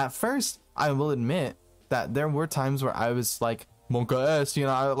people. At first, I will admit that there were times where I was like Monka S, you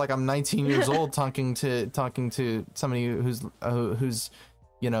know, I'm 19 years old talking to somebody who's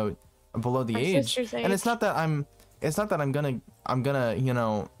you know below the Our age, sister's and it's age. not that I'm gonna you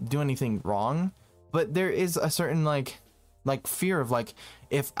know do anything wrong, but there is a certain like fear of like,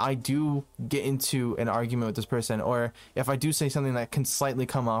 if I do get into an argument with this person, or if I do say something that can slightly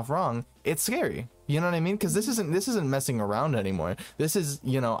come off wrong, it's scary. You know what I mean? Because this isn't messing around anymore. This is,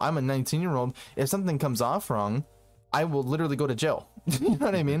 you know, I'm a 19-year-old. If something comes off wrong, I will literally go to jail. You know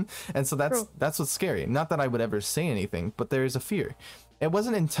what I mean? And so True. that's what's scary. Not that I would ever say anything, but there is a fear. It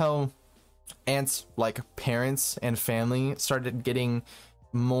wasn't until Ant's like parents and family started getting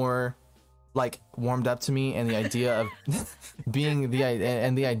more like warmed up to me, and the idea of being the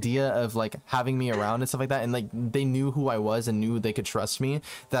idea of like having me around and stuff like that, and like they knew who I was and knew they could trust me,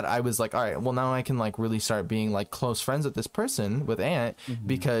 that I was like, all right, well now I can like really start being like close friends with this person, with Ant,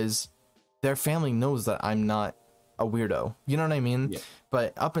 because their family knows that I'm not a weirdo. You know what I mean? Yeah.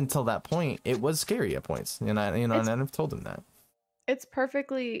 But up until that point, it was scary at points, and and I've told them that. It's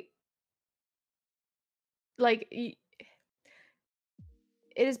perfectly like it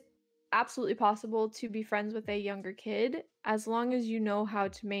is absolutely possible to be friends with a younger kid as long as you know how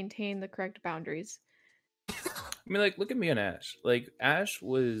to maintain the correct boundaries. I mean, like, look at me and Ash. Like, Ash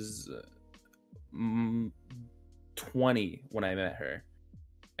was 20 when I met her,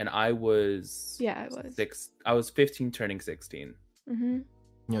 and I was Yeah, it was. I was 15, turning 16. Mm-hmm.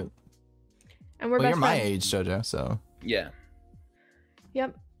 Yeah. And we're Well, best you're my friends. age, Jojo. So Yeah.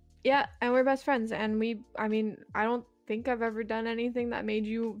 Yep. Yeah, and we're best friends. And I mean, I don't think I've ever done anything that made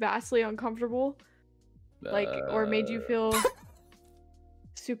you vastly uncomfortable, like, or made you feel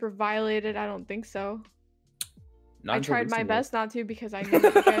super violated. I don't think so. Not I until tried my recently. best not to because I knew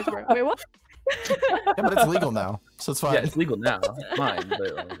that you guys were. Wait, what? Yeah, but it's legal now, so it's fine. Yeah, it's legal now. It's fine,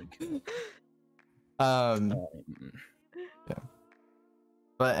 but like, um um,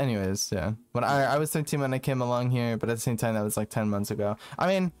 But anyways, yeah. When I was 13 when I came along here, but at the same time that was like 10 months ago. I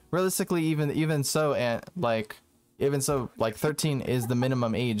mean, realistically, even so, and like 13 is the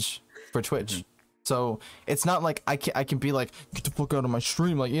minimum age for Twitch. Mhm. So it's not like I can be like, get the fuck out of my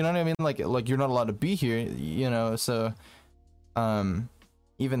stream, like, you know what I mean? Like you're not allowed to be here, you know. So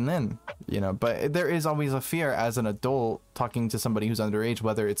even then, you know, but there is always a fear as an adult talking to somebody who's underage,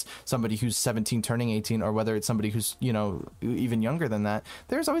 whether it's somebody who's 17 turning 18 or whether it's somebody who's, you know, even younger than that.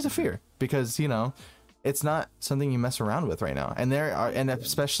 There's always a fear because, you know, it's not something you mess around with right now. And and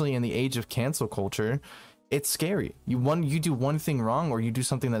especially in the age of cancel culture, it's scary. You do one thing wrong, or you do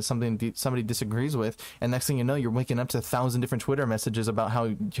something that somebody disagrees with, and next thing you know, you're waking up to 1,000 different Twitter messages about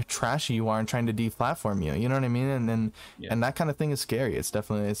how trashy you are and trying to deplatform you. You know what I mean? And then and that kind of thing is scary. It's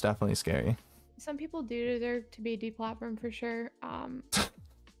definitely scary. Some people do deserve to be deplatformed for sure.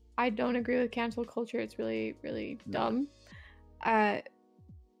 I don't agree with cancel culture. It's really, really dumb. But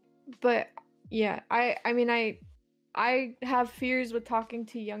yeah, I mean, I have fears with talking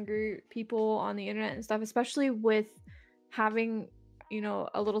to younger people on the internet and stuff, especially with having, you know,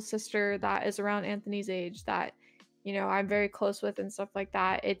 a little sister that is around Anthony's age that, you know, I'm very close with and stuff like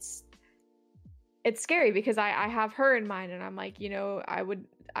that. It's scary because I have her in mind, and I'm like, you know,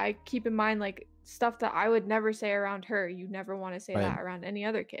 I keep in mind like stuff that I would never say around her. You never want to say Right. that around any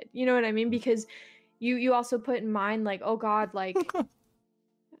other kid. You know what I mean? Because you also put in mind like, oh God, like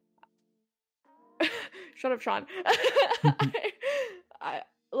shut up, Sean. I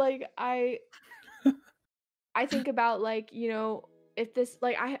think about like, you know, if this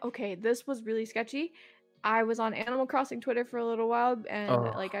like this was really sketchy. I was on Animal Crossing Twitter for a little while, and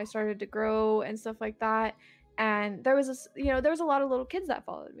like I started to grow and stuff like that. And there was this, you know, there was a lot of little kids that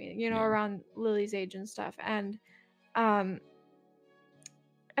followed me, you know, around Lily's age and stuff. And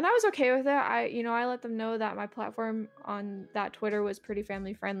I was okay with it. I let them know that my platform on that Twitter was pretty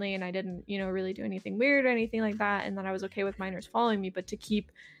family friendly, and I didn't, you know, really do anything weird or anything like that, and that I was okay with minors following me, but to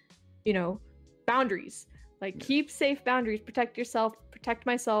keep, you know, boundaries, like keep safe boundaries, protect yourself, protect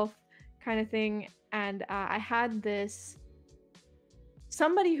myself, kind of thing. And I had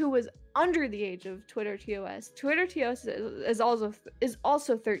somebody who was under the age of Twitter TOS. Twitter TOS is also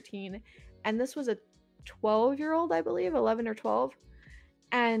 13, and this was a 12-year-old, I believe, 11 or 12.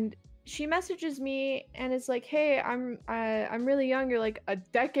 And she messages me and it's like, hey, I'm really young, you're like a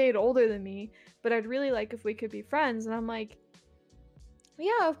decade older than me, but I'd really like if we could be friends. And I'm like,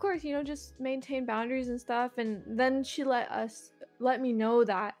 yeah, of course, you know, just maintain boundaries and stuff. And then she let me know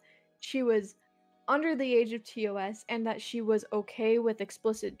that she was under the age of TOS and that she was okay with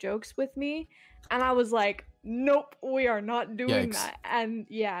explicit jokes with me. And I was like, nope, we are not doing that. And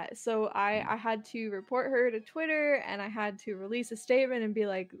yeah, so I had to report her to Twitter, and I had to release a statement and be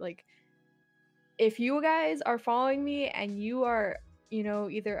like, if you guys are following me and you are, you know,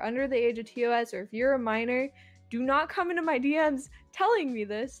 either under the age of TOS, or if you're a minor, do not come into my DMs telling me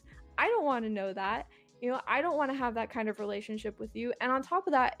this. I don't want to know that. You know, I don't want to have that kind of relationship with you. And on top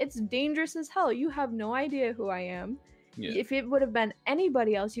of that, it's dangerous as hell. You have no idea who I am. Yeah. If it would have been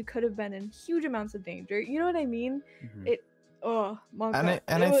anybody else, you could have been in huge amounts of danger. You know what I mean? Mm-hmm. I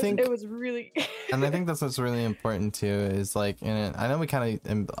think it was really and I think that's what's really important too, is like, and I know we kind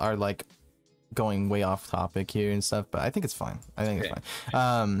of are like going way off topic here and stuff, but I think it's fine. It's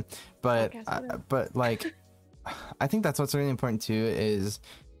fine. But like, I think that's what's really important too, is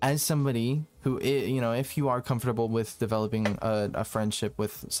as somebody who, you know, if you are comfortable with developing a friendship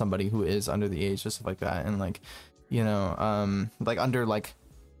with somebody who is under the age and stuff like that, and like, you know, like under like,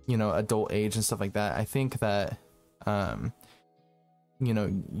 you know, adult age and stuff like that, I think that, you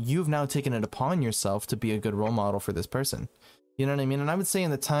know, you've now taken it upon yourself to be a good role model for this person. You know what I mean? And I would say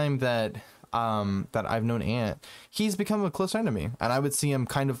in the time that I've known Ant, he's become a close friend to me, and I would see him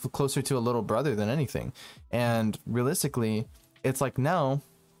kind of closer to a little brother than anything. And realistically, it's like now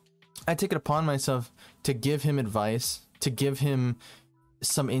I take it upon myself to give him advice, to give him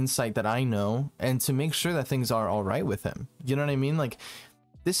some insight that I know, and to make sure that things are all right with him. You know what I mean? Like,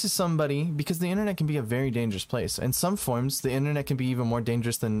 this is somebody, because the internet can be a very dangerous place. In some forms, the internet can be even more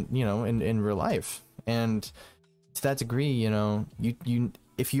dangerous than, you know, in real life. And to that degree, you know, you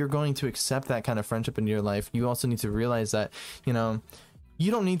if you're going to accept that kind of friendship into your life, you also need to realize that, you know, you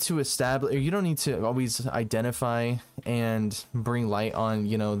don't need to establish, or you don't need to always identify and bring light on,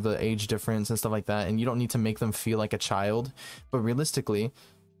 you know, the age difference and stuff like that. And you don't need to make them feel like a child. But realistically,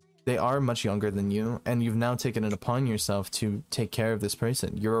 they are much younger than you, and you've now taken it upon yourself to take care of this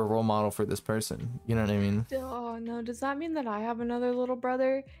person. You're a role model for this person. You know what I mean? Oh no, does that mean that I have another little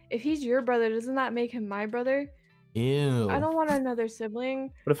brother? If he's your brother, doesn't that make him my brother? Ew. I don't want another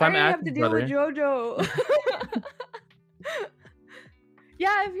sibling. But if I I'm already have Acton's to deal with brother, Jojo.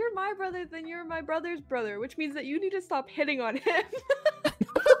 Yeah, if you're my brother, then you're my brother's brother, which means that you need to stop hitting on him.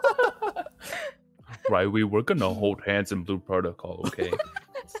 right? We're gonna hold hands in Blue Protocol, okay?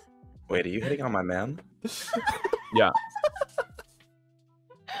 Wait, are you hitting on my man? Yeah.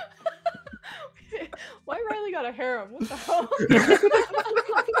 Why Riley got a harem? What the hell?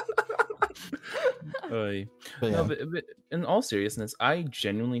 But yeah. No, but in all seriousness, I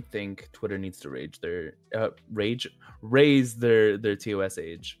genuinely think Twitter needs to raise their TOS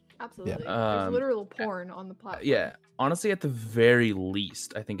age. Absolutely. Yeah. There's literal porn on the platform. Yeah, honestly, at the very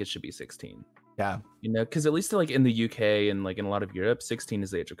least, I think it should be 16. Yeah. You know, because at least like in the UK and like in a lot of Europe, 16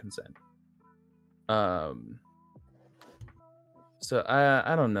 is the age of consent. So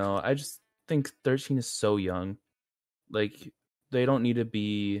I don't know. I just think 13 is so young. Like they don't need to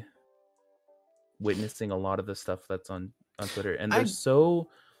be witnessing a lot of the stuff that's on Twitter, and they're so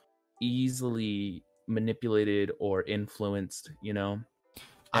easily manipulated or influenced, you know.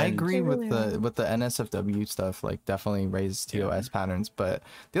 I And- agree They with really the are. NSFW stuff, like definitely raise TOS patterns. But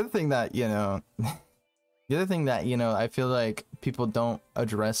the other thing that, you know, I feel like people don't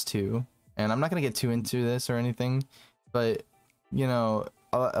address too, and I'm not gonna get too into this or anything, but you know,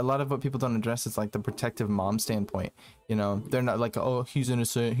 a lot of what people don't address is like the protective mom standpoint. You know, they're not like, oh, he's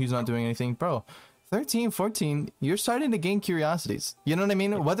innocent, he's not doing anything, bro. 13, 14, you're starting to gain curiosities. You know what I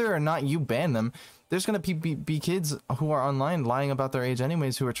mean? Whether or not you ban them, there's going to be kids who are online lying about their age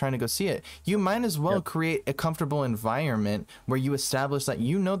anyways who are trying to go see it. You might as well create a comfortable environment where you establish that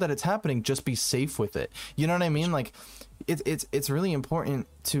you know that it's happening, just be safe with it. You know what I mean? Like it's really important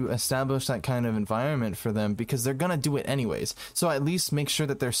to establish that kind of environment for them because they're going to do it anyways. So at least make sure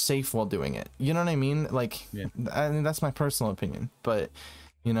that they're safe while doing it. You know what I mean? Like I mean, that's my personal opinion, but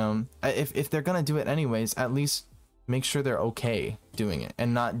you know, if they're gonna do it anyways, at least make sure they're okay doing it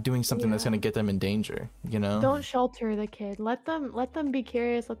and not doing something that's gonna get them in danger. You know, Don't shelter the kid. Let them be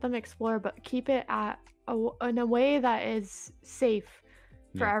curious. Let them explore, but keep it in a way that is safe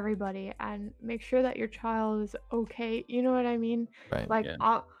for everybody, and make sure that your child is okay. You know what I mean? Right. Like,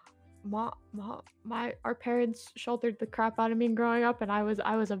 our parents sheltered the crap out of me growing up, and I was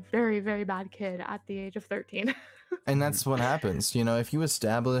a very, very bad kid at the age of 13. And that's what happens, you know, if you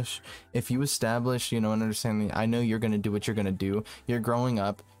establish, you know, an understanding, I know you're going to do what you're going to do. You're growing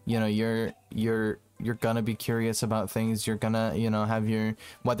up, you know, you're going to be curious about things. You're going to, you know, have your,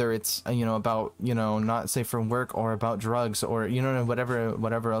 whether it's, you know, about, you know, not safe for work or about drugs or, you know,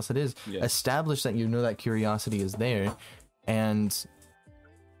 whatever else it is, establish that, you know, that curiosity is there. And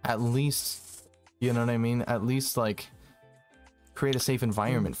at least, you know what I mean? At least like create a safe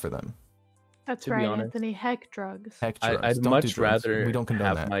environment for them. That's To be right, honest, Anthony. Heck drugs. Heck drugs. I'd Don't do much drugs. rather We don't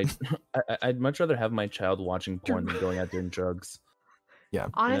condone have that. I'd much rather have my child watching porn than going out doing drugs. Yeah.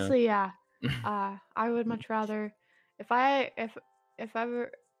 Honestly, yeah. I would much rather if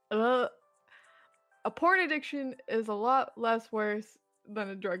ever a porn addiction is a lot less worse than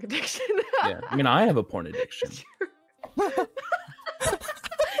a drug addiction. Yeah, I mean, I have a porn addiction.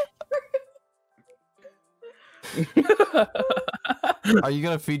 Are you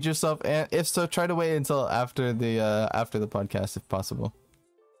gonna feed yourself? And if so, try to wait until after the podcast if possible.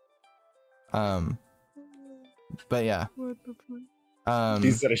 But yeah. What the fuck?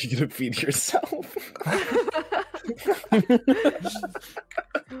 He said, "Are you gonna feed yourself?"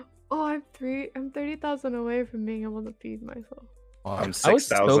 Oh, I'm 30,000 away from being able to feed myself. Wow. I'm I was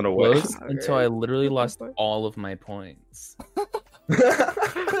 6,000 so away. close until I literally What the lost fuck? all of my points. Yeah,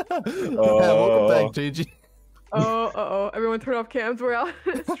 welcome back, JG. Oh, everyone turn off cams. We're out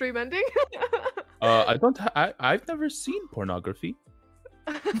stream ending. I've never seen pornography.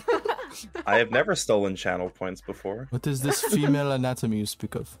 I have never stolen channel points before. What is this female anatomy you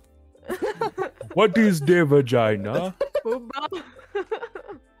speak of? What is their vagina? Booba.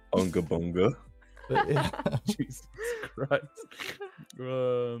 Unga bunga. But, yeah. Jesus Christ.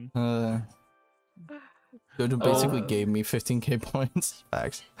 Jojo basically gave me 15k points.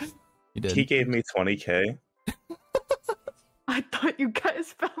 Facts. He did. He gave me 20k. I thought you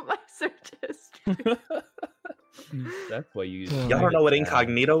guys found my search history. That's why you. Yeah. Y'all don't know what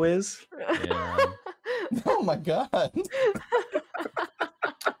incognito is? Yeah. Oh my god.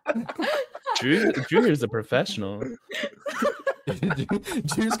 Drew here's a professional.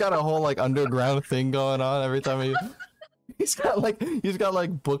 Drew's got a whole like underground thing going on every time he's got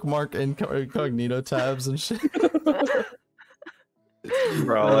like bookmark incognito tabs and shit.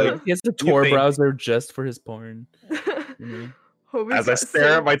 Bro, like, he has the Tor browser just for his porn. As I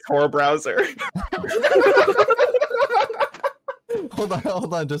stare at my Tor browser.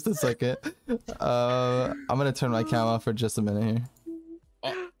 Hold on, just a second. I'm gonna turn my cam off for just a minute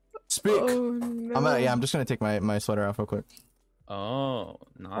here. Speak. Oh, no. I'm just gonna take my sweater off real quick. Oh,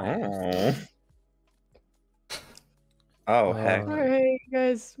 nice. Oh, heck. All right, you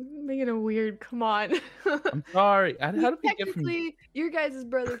guys, making it weird. Come on. I'm sorry. How did we get from? Technically, your guys'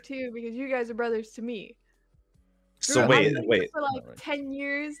 brother too, because you guys are brothers to me. So I've wait, been wait. For like 10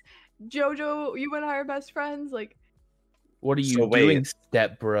 years, Jojo, you and I are best friends. Like, What are you So wait, doing,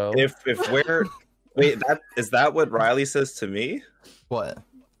 step bro? If we're wait, is that what Riley says to me? What?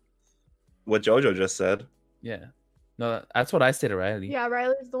 What Jojo just said. Yeah. No, that's what I say to Riley. yeah,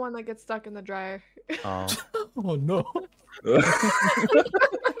 Riley's the one that gets stuck in the dryer. Oh. Oh no.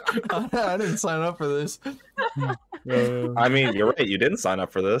 I didn't sign up for this. I mean, you're right. You didn't sign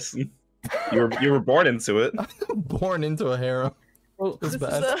up for this. You were born into it. Born into a harem. Well, It's This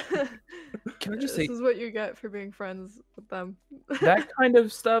bad. can I just say This is what you get for being friends with them. that kind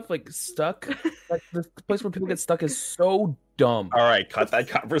of stuff, like stuck, like the place where people get stuck is so dumb. All right, cut that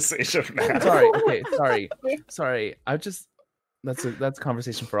conversation, man. Sorry. Okay. Sorry. That's a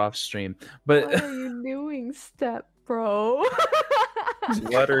conversation for off stream. But What are you doing, step bro?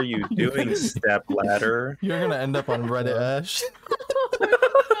 What are you doing, step ladder? You're gonna end up on Reddit, Ash.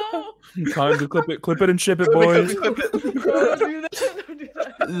 time to clip it and ship it, boys. Don't do that. Don't do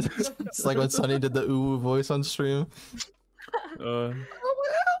that. It's like when Sunny did the ooh voice on stream. Uh,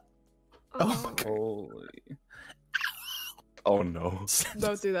 Oh my God. holy. Oh no.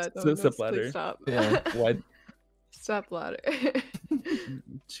 Don't do that. So Don't, step please ladder. stop. Yeah. What? Step ladder.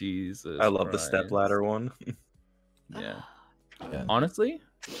 Jesus. I love the Christ. step ladder one. Yeah. Yeah. Honestly,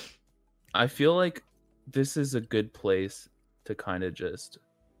 I feel like this is a good place to kind of just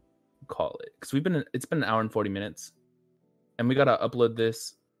call it, because it's been an hour and 40 minutes, and we gotta upload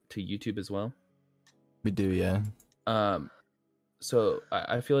this to YouTube as well. We do, yeah. So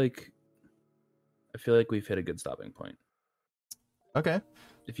I feel like we've hit a good stopping point. Okay.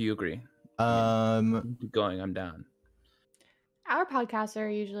 If you agree, keep going. I'm down. Our podcasts are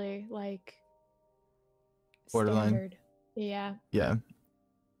usually like Borderline. standard. Yeah. Yeah.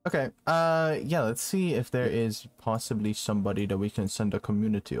 Okay. Yeah, let's see if there is possibly somebody that we can send a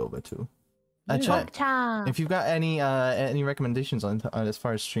community over to. Chat, Time. if you've got any recommendations on as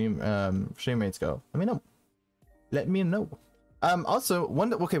far as stream rates go, let me know. Let me know. Also,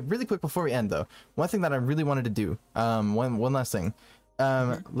 really quick before we end though, one thing that I really wanted to do, one last thing.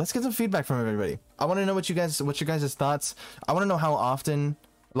 Let's get some feedback from everybody. I want to know what your guys' thoughts. I want to know how often,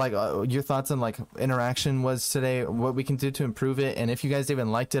 like, your thoughts on like interaction was today, what we can do to improve it, and if you guys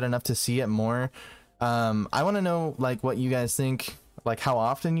even liked it enough to see it more. I want to know like what you guys think, like how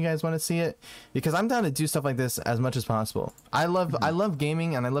often you guys want to see it, because I'm down to do stuff like this as much as possible. I love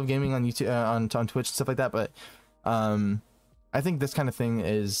gaming, and I love gaming on YouTube, on Twitch, stuff like that. But I think this kind of thing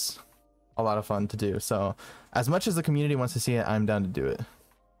is a lot of fun to do. So as much as the community wants to see it, I'm down to do it.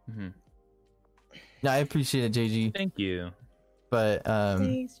 Mm-hmm. Yeah, I appreciate it, JG. Thank you. But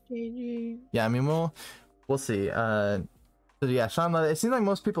Thanks, JG. yeah, I mean we'll see. So yeah, Sean, it seems like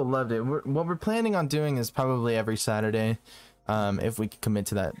most people loved it. What we're planning on doing is probably every Saturday, if we can commit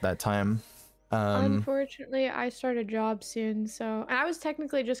to that time. Unfortunately, I start a job soon, so I was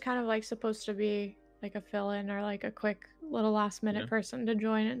technically just kind of like supposed to be like a fill-in or like a quick little last-minute person to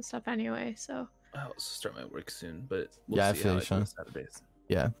join and stuff anyway. So I'll also start my work soon, but we'll Yeah, I see feel how you, it Sean. goes Saturdays.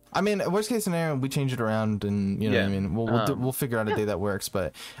 Yeah, I mean, worst case scenario, we change it around, and you know what I mean. We'll figure out a day that works.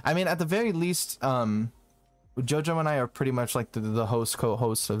 But I mean, at the very least, Jojo and I are pretty much like the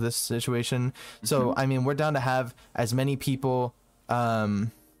co-hosts of this situation. So I mean, we're down to have as many people as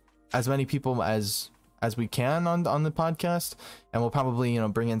we can on the podcast, and we'll probably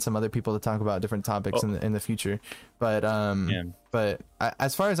bring in some other people to talk about different topics in the future. But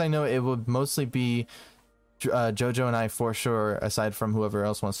as far as I know, it will mostly be Jojo and I for sure, aside from whoever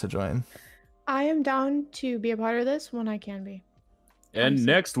else wants to join. I am down to be a part of this when I can be. And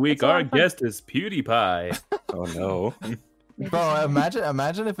next week, It's a lot our of fun. guest is PewDiePie. Oh no. Bro,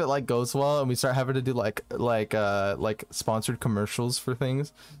 imagine if it like goes well and we start having to do like sponsored commercials for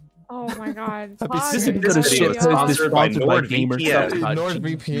things. Oh my god. This is Podcast. good as shit. Yeah. Sponsored by Gamer NordVPN. Stuff.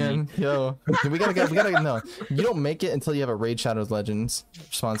 NordVPN, yo, we gotta no. You don't make it until you have a Raid Shadows Legends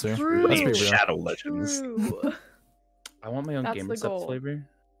sponsor. True. Let's be real. Shadow Legends. True. I want my own That's Gamer the Stuff goal. flavor.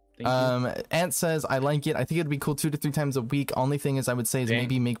 Thank you. Ant says, I like it. I think it'd be cool 2 to 3 times a week. Only thing is I would say is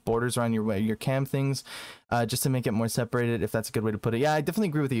maybe make borders around your cam things, just to make it more separated, if that's a good way to put it. Yeah, I definitely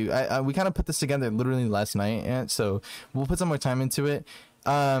agree with you. We kind of put this together literally last night, Ant, so we'll put some more time into it.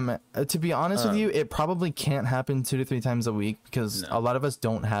 To be honest with you, it probably can't happen 2 to 3 times a week because a lot of us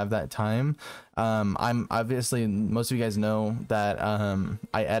don't have that time. I'm obviously, most of you guys know that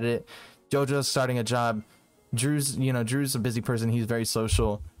I edit. Jojo's starting a job. Drew's a busy person. He's very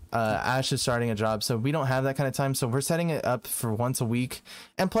social. Ash is starting a job, so we don't have that kind of time. So we're setting it up for once a week,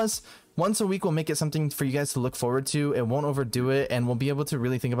 and plus once a week we'll make it something for you guys to look forward to. It won't overdo it, and we'll be able to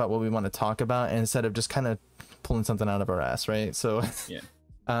really think about what we want to talk about instead of just kind of pulling something out of our ass, right? So yeah.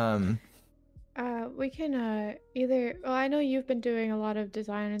 We can either. Well, I know you've been doing a lot of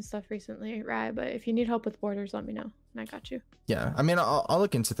design and stuff recently, right? But if you need help with borders, let me know, and I got you. Yeah, I mean, I'll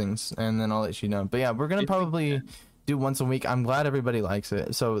look into things and then I'll let you know. But yeah, we're gonna probably do once a week. I'm glad everybody likes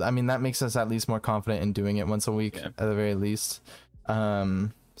it. So I mean, that makes us at least more confident in doing it once a week at the very least.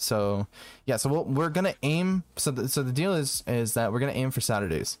 So yeah, so we're gonna aim. So the deal is that we're gonna aim for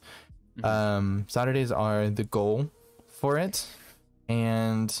Saturdays. Saturdays are the goal for it,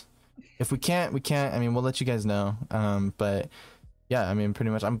 and if we can't, I mean, we'll let you guys know. But yeah, I mean,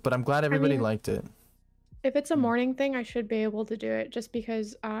 pretty much. I'm glad everybody liked it. If it's a morning thing, I should be able to do it just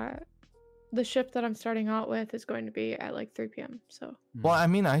because the shift that I'm starting out with is going to be at like 3 p.m. So. Well, I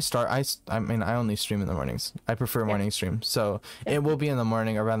mean, I only stream in the mornings. I prefer morning stream. So it will be in the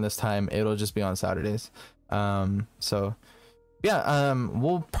morning around this time. It'll just be on Saturdays. So yeah,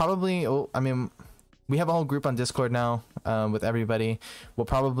 we'll probably, I mean, we have a whole group on Discord now with everybody. We'll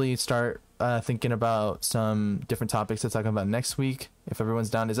probably start thinking about some different topics to talk about next week. If everyone's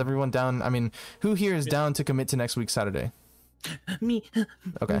down, is everyone down? I mean, who here is down to commit to next week Saturday? Me.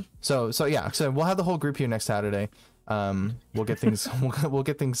 Okay, so yeah, so we'll have the whole group here next Saturday. We'll get things we'll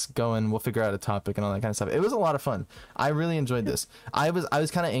get things going. We'll figure out a topic and all that kind of stuff. It was a lot of fun. I really enjoyed this. I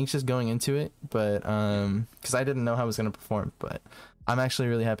was kind of anxious going into it, but because I didn't know how I was going to perform, but I'm actually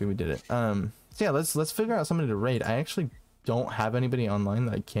really happy we did it. So yeah, let's figure out somebody to raid. I actually don't have anybody online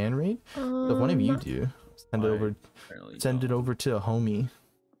that I can raid. So if one of you do, send it over to a homie.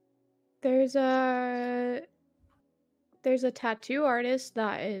 There's a tattoo artist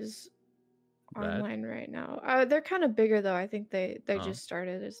that is online right now. They're kind of bigger though. I think they just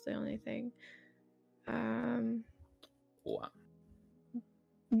started is the only thing. Wow.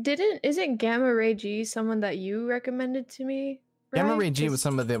 Isn't Gamma Ray G someone that you recommended to me? Right? Gamma Ray G was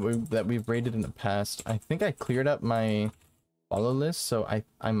somebody that we've raided in the past. I think I cleared up my follow list, so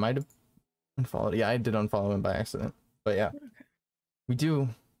I might have unfollowed. Yeah, I did unfollow him by accident. But yeah, okay.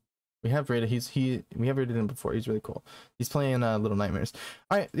 We have rated. We have rated him before. He's really cool. He's playing Little Nightmares.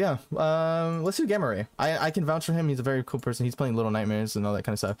 All right, yeah. Let's do Gamma Ray. I can vouch for him. He's a very cool person. He's playing Little Nightmares and all that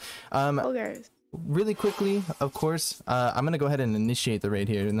kind of stuff. Okay. Really quickly, of course, I'm gonna go ahead and initiate the raid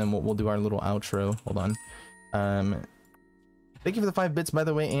here, and then we'll do our little outro. Hold on. Thank you for the 5 bits, by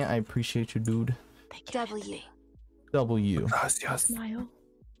the way, and I appreciate you, dude. Thank you. W. Yes. Smile.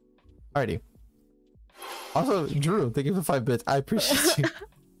 Alrighty. Also, Drew, thank you for 5 bits. I appreciate you.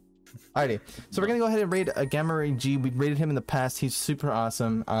 Alrighty, so we're gonna go ahead and raid a Gamma Ray G. We've raided him in the past. He's super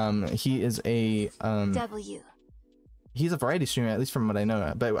awesome. He is a W. He's a variety streamer, at least from what I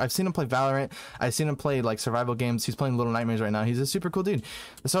know. But I've seen him play Valorant. I've seen him play like survival games. He's playing Little Nightmares right now. He's a super cool dude.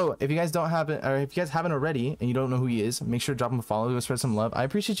 So if you guys don't have it, or if you guys haven't already and you don't know who he is, make sure to drop him a follow. Go spread some love. I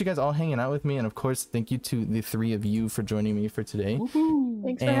appreciate you guys all hanging out with me, and of course, thank you to the 3 of you for joining me for today. Woohoo.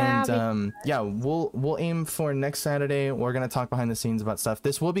 Thanks for having me. Yeah, we'll aim for next Saturday. We're gonna talk behind the scenes about stuff.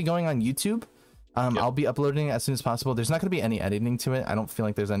 This will be going on YouTube. I'll be uploading it as soon as possible. There's not gonna be any editing to it. I don't feel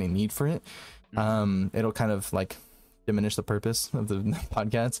like there's any need for it. It'll kind of like diminish the purpose of the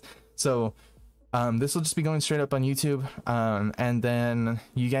podcast. So this will just be going straight up on YouTube, and then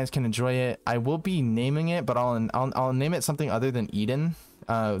you guys can enjoy it. I will be naming it, but I'll name it something other than Eden,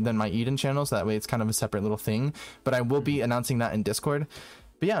 than my Eden channel, so that way it's kind of a separate little thing. But I will be announcing that in Discord.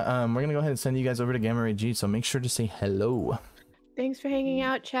 But yeah, we're gonna go ahead and send you guys over to Gamma Ray G, so make sure to say hello. Thanks for hanging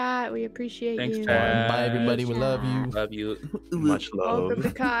out, chat. We appreciate you. Chat. Bye everybody, we love you. Love you. Much love. Welcome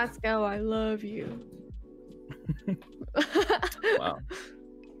to Costco. I love you. Wow.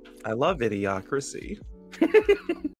 I love Idiocracy.